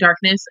 kind of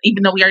Darkness,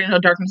 even though we already know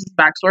Darkness's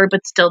backstory,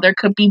 but still there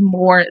could be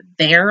more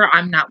there.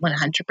 I'm not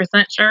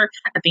 100% sure.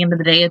 At the end of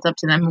the day, it's up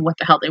to them and what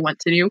the hell they want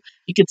to do.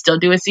 You could still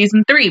do a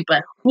season 3,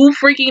 but who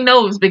freaking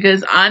knows?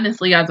 Because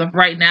honestly, as of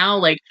right now,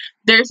 like,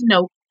 there's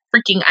no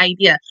freaking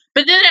idea.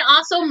 But then it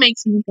also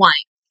makes me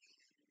want,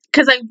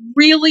 because I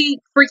really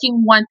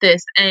freaking want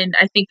this, and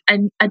I think I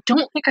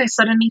don't think I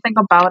said anything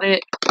about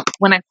it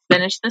when I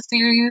finished the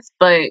series,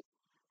 but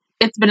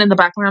it's been in the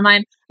back of my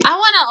mind. I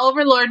want an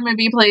Overlord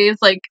movie, please.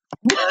 Like,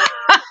 please.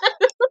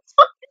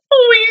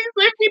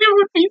 I mean, it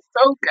would be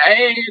so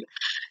good.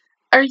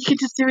 Or you could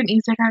just do an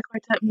Isekai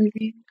Quartet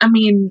movie. I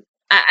mean,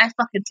 I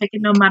fucking take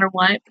it no matter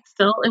what, but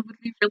still, it would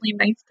be really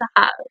nice to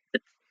have.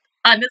 It's,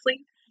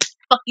 honestly,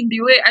 fucking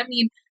do it. I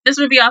mean, this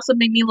movie also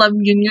made me love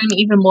Union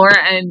even more,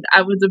 and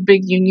I was a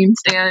big Union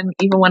stan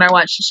even when I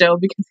watched the show,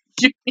 because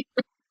Union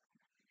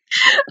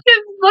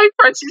is my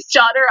precious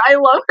daughter. I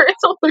love her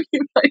so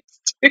fucking much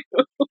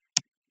too.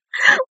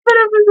 But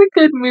it was a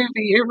good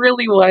movie. It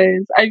really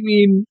was. I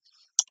mean,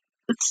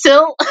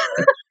 still,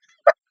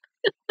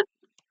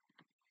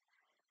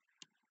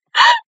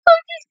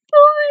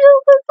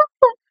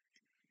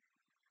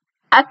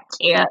 I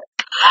can't.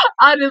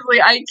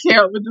 Honestly, I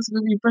can't with this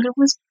movie, but it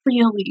was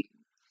really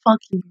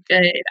fucking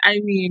good. I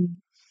mean,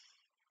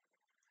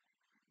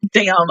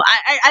 damn.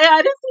 I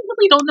honestly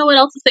really don't know what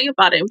else to say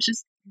about it. It was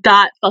just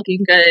that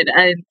fucking good,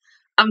 and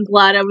I'm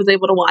glad I was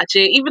able to watch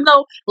it. Even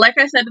though, like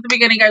I said at the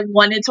beginning, I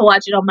wanted to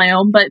watch it on my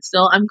own, but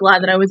still, I'm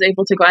glad that I was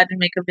able to go ahead and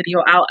make a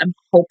video out. I'm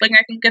hoping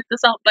I can get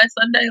this out by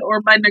Sunday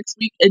or by next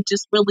week. It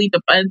just really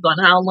depends on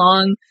how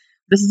long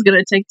this is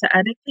gonna take to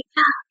edit. But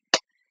yeah,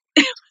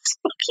 it was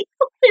fucking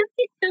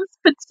hilarious.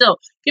 But still,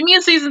 give me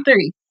a season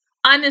 3.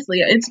 Honestly,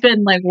 it's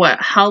been like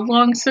what? How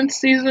long since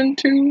season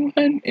 2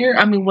 had aired?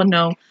 I mean, well,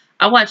 no,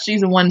 I watched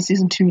season 1,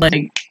 season 2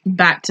 like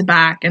back to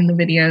back, and the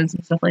videos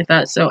and stuff like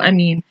that. So I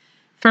mean,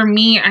 for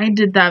me, I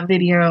did that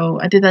video.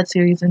 I did that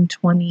series in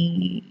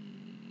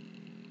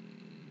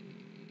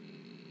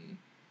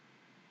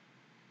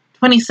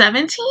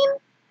 2017,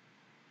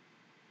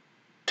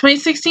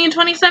 2016,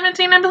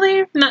 2017, I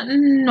believe.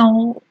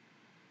 No.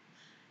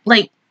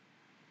 Like,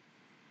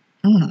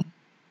 I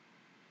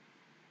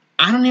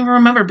don't even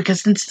remember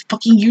because since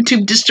fucking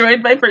YouTube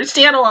destroyed my first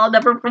channel, I'll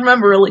never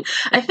remember really.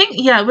 I think,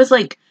 yeah, it was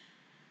like,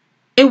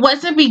 it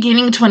wasn't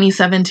beginning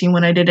 2017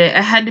 when I did it.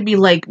 It had to be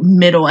like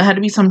middle. It had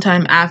to be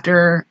sometime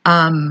after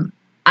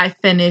I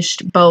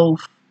finished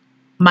both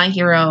My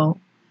Hero,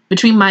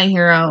 between My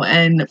Hero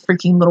and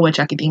freaking Little Witch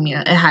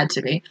Academia. It had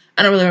to be.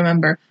 I don't really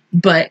remember.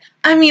 But,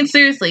 I mean,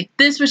 seriously,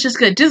 this was just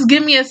good. Just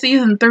give me a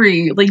season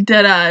 3, like,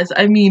 dead ass.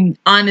 I mean,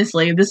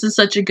 honestly, this is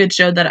such a good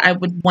show that I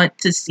would want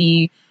to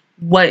see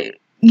what,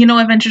 you know,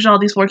 adventures all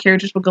these 4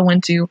 characters will go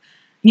into,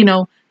 you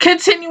know,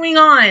 continuing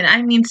on.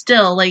 I mean,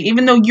 still, like,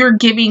 even though you're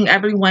giving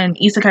everyone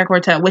Isekai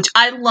Quartet, which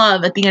I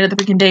love at the end of the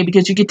freaking day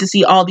because you get to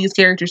see all these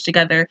characters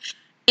together,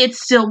 it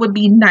still would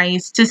be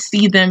nice to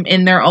see them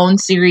in their own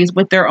series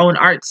with their own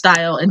art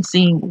style and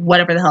seeing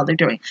whatever the hell they're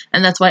doing.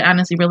 And that's why,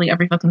 honestly, really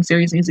every fucking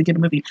series needs to get a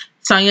movie.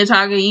 Sonya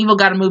Taga Evil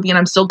got a movie, and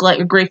I'm so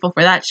grateful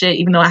for that shit,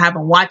 even though I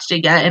haven't watched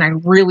it yet. And I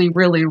really,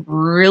 really,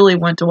 really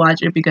want to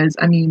watch it because,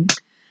 I mean,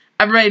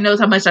 everybody knows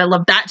how much I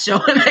love that show,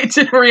 and I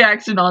did a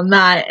reaction on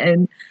that.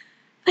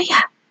 But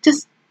yeah,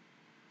 just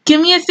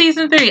give me a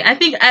season 3. I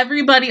think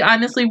everybody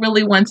honestly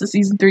really wants a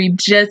season 3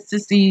 just to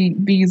see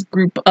these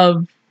group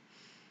of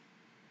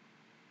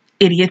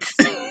idiots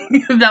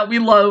that we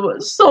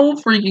love so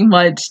freaking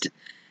much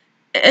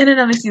in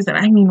another season.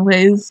 I mean,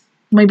 Wiz,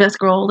 my best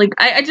girl. Like,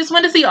 I just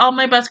want to see all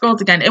my best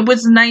girls again. It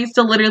was nice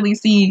to literally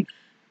see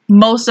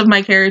most of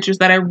my characters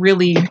that I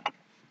really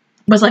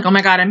was like, oh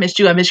my god, I missed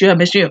you, I missed you, I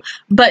missed you.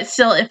 But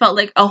still, it felt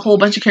like a whole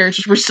bunch of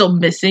characters were still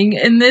missing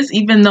in this,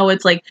 even though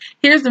it's like,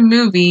 here's the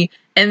movie,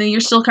 and then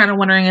you're still kind of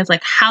wondering, it's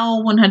like,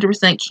 how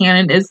 100%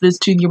 canon is this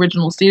to the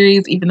original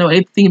series, even though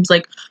it seems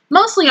like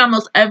mostly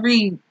almost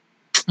every...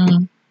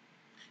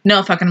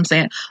 No, fucking I'm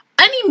saying.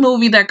 Any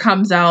movie that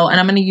comes out,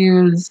 and I'm going to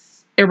use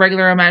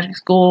Irregular Magic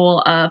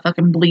School,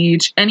 fucking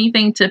Bleach,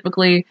 anything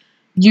typically,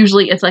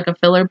 usually it's like a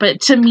filler.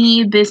 But to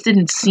me, this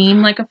didn't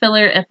seem like a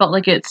filler. It felt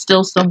like it's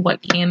still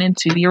somewhat canon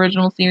to the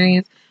original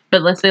series.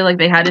 But let's say like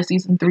they had a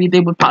season 3, they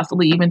would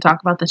possibly even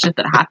talk about the shit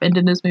that happened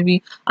in this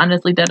movie.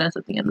 Honestly, deadass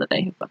at the end of the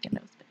day, who fucking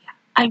knows? But yeah,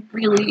 I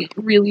really,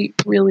 really,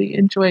 really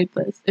enjoyed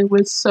this. It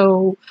was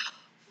so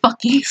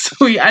fucking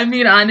sweet. I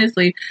mean,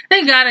 honestly,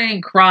 thank God I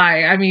didn't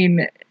cry. I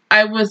mean...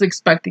 I was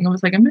expecting, I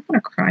was like, am I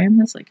gonna cry in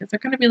this? Like, is there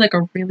gonna be like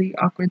a really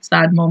awkward,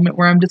 sad moment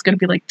where I'm just gonna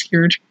be like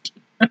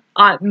tear-jerking,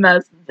 hot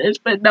mess, bitch?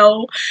 But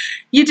no,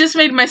 you just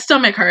made my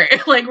stomach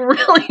hurt, like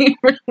really,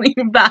 really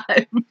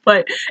bad,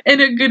 but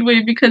in a good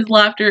way because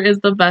laughter is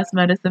the best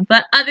medicine.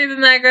 But other than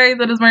that, guys,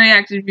 that is my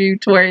reaction view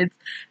towards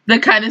the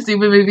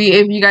KonoSuba movie.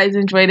 If you guys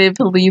enjoyed it,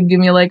 please give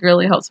me a like, it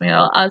really helps me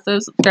out. Also,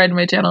 subscribe to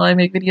my channel. I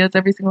make videos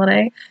every single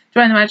day.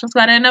 Join the Magical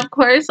Squad, and of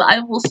course, I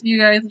will see you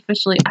guys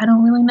officially, I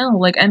don't really know,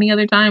 like any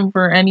other time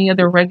for any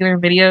other regular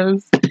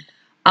videos.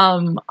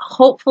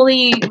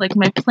 Hopefully, like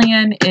my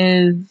plan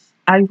is,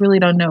 I really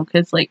don't know,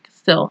 because like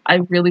still, I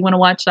really want to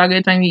watch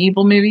Saga Time the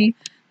Evil movie,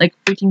 like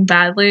freaking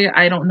badly.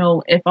 I don't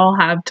know if I'll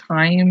have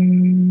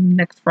time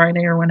next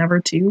Friday or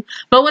whenever too,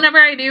 but whenever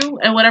I do,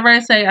 and whenever I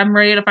say I'm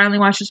ready to finally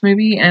watch this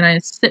movie, and I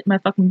sit my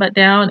fucking butt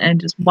down and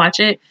just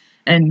watch it,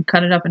 and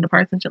cut it up into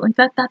parts and shit like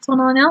that, that's when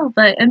I'll know.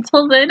 But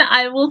until then,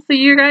 I will see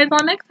you guys all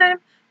next time.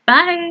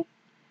 Bye!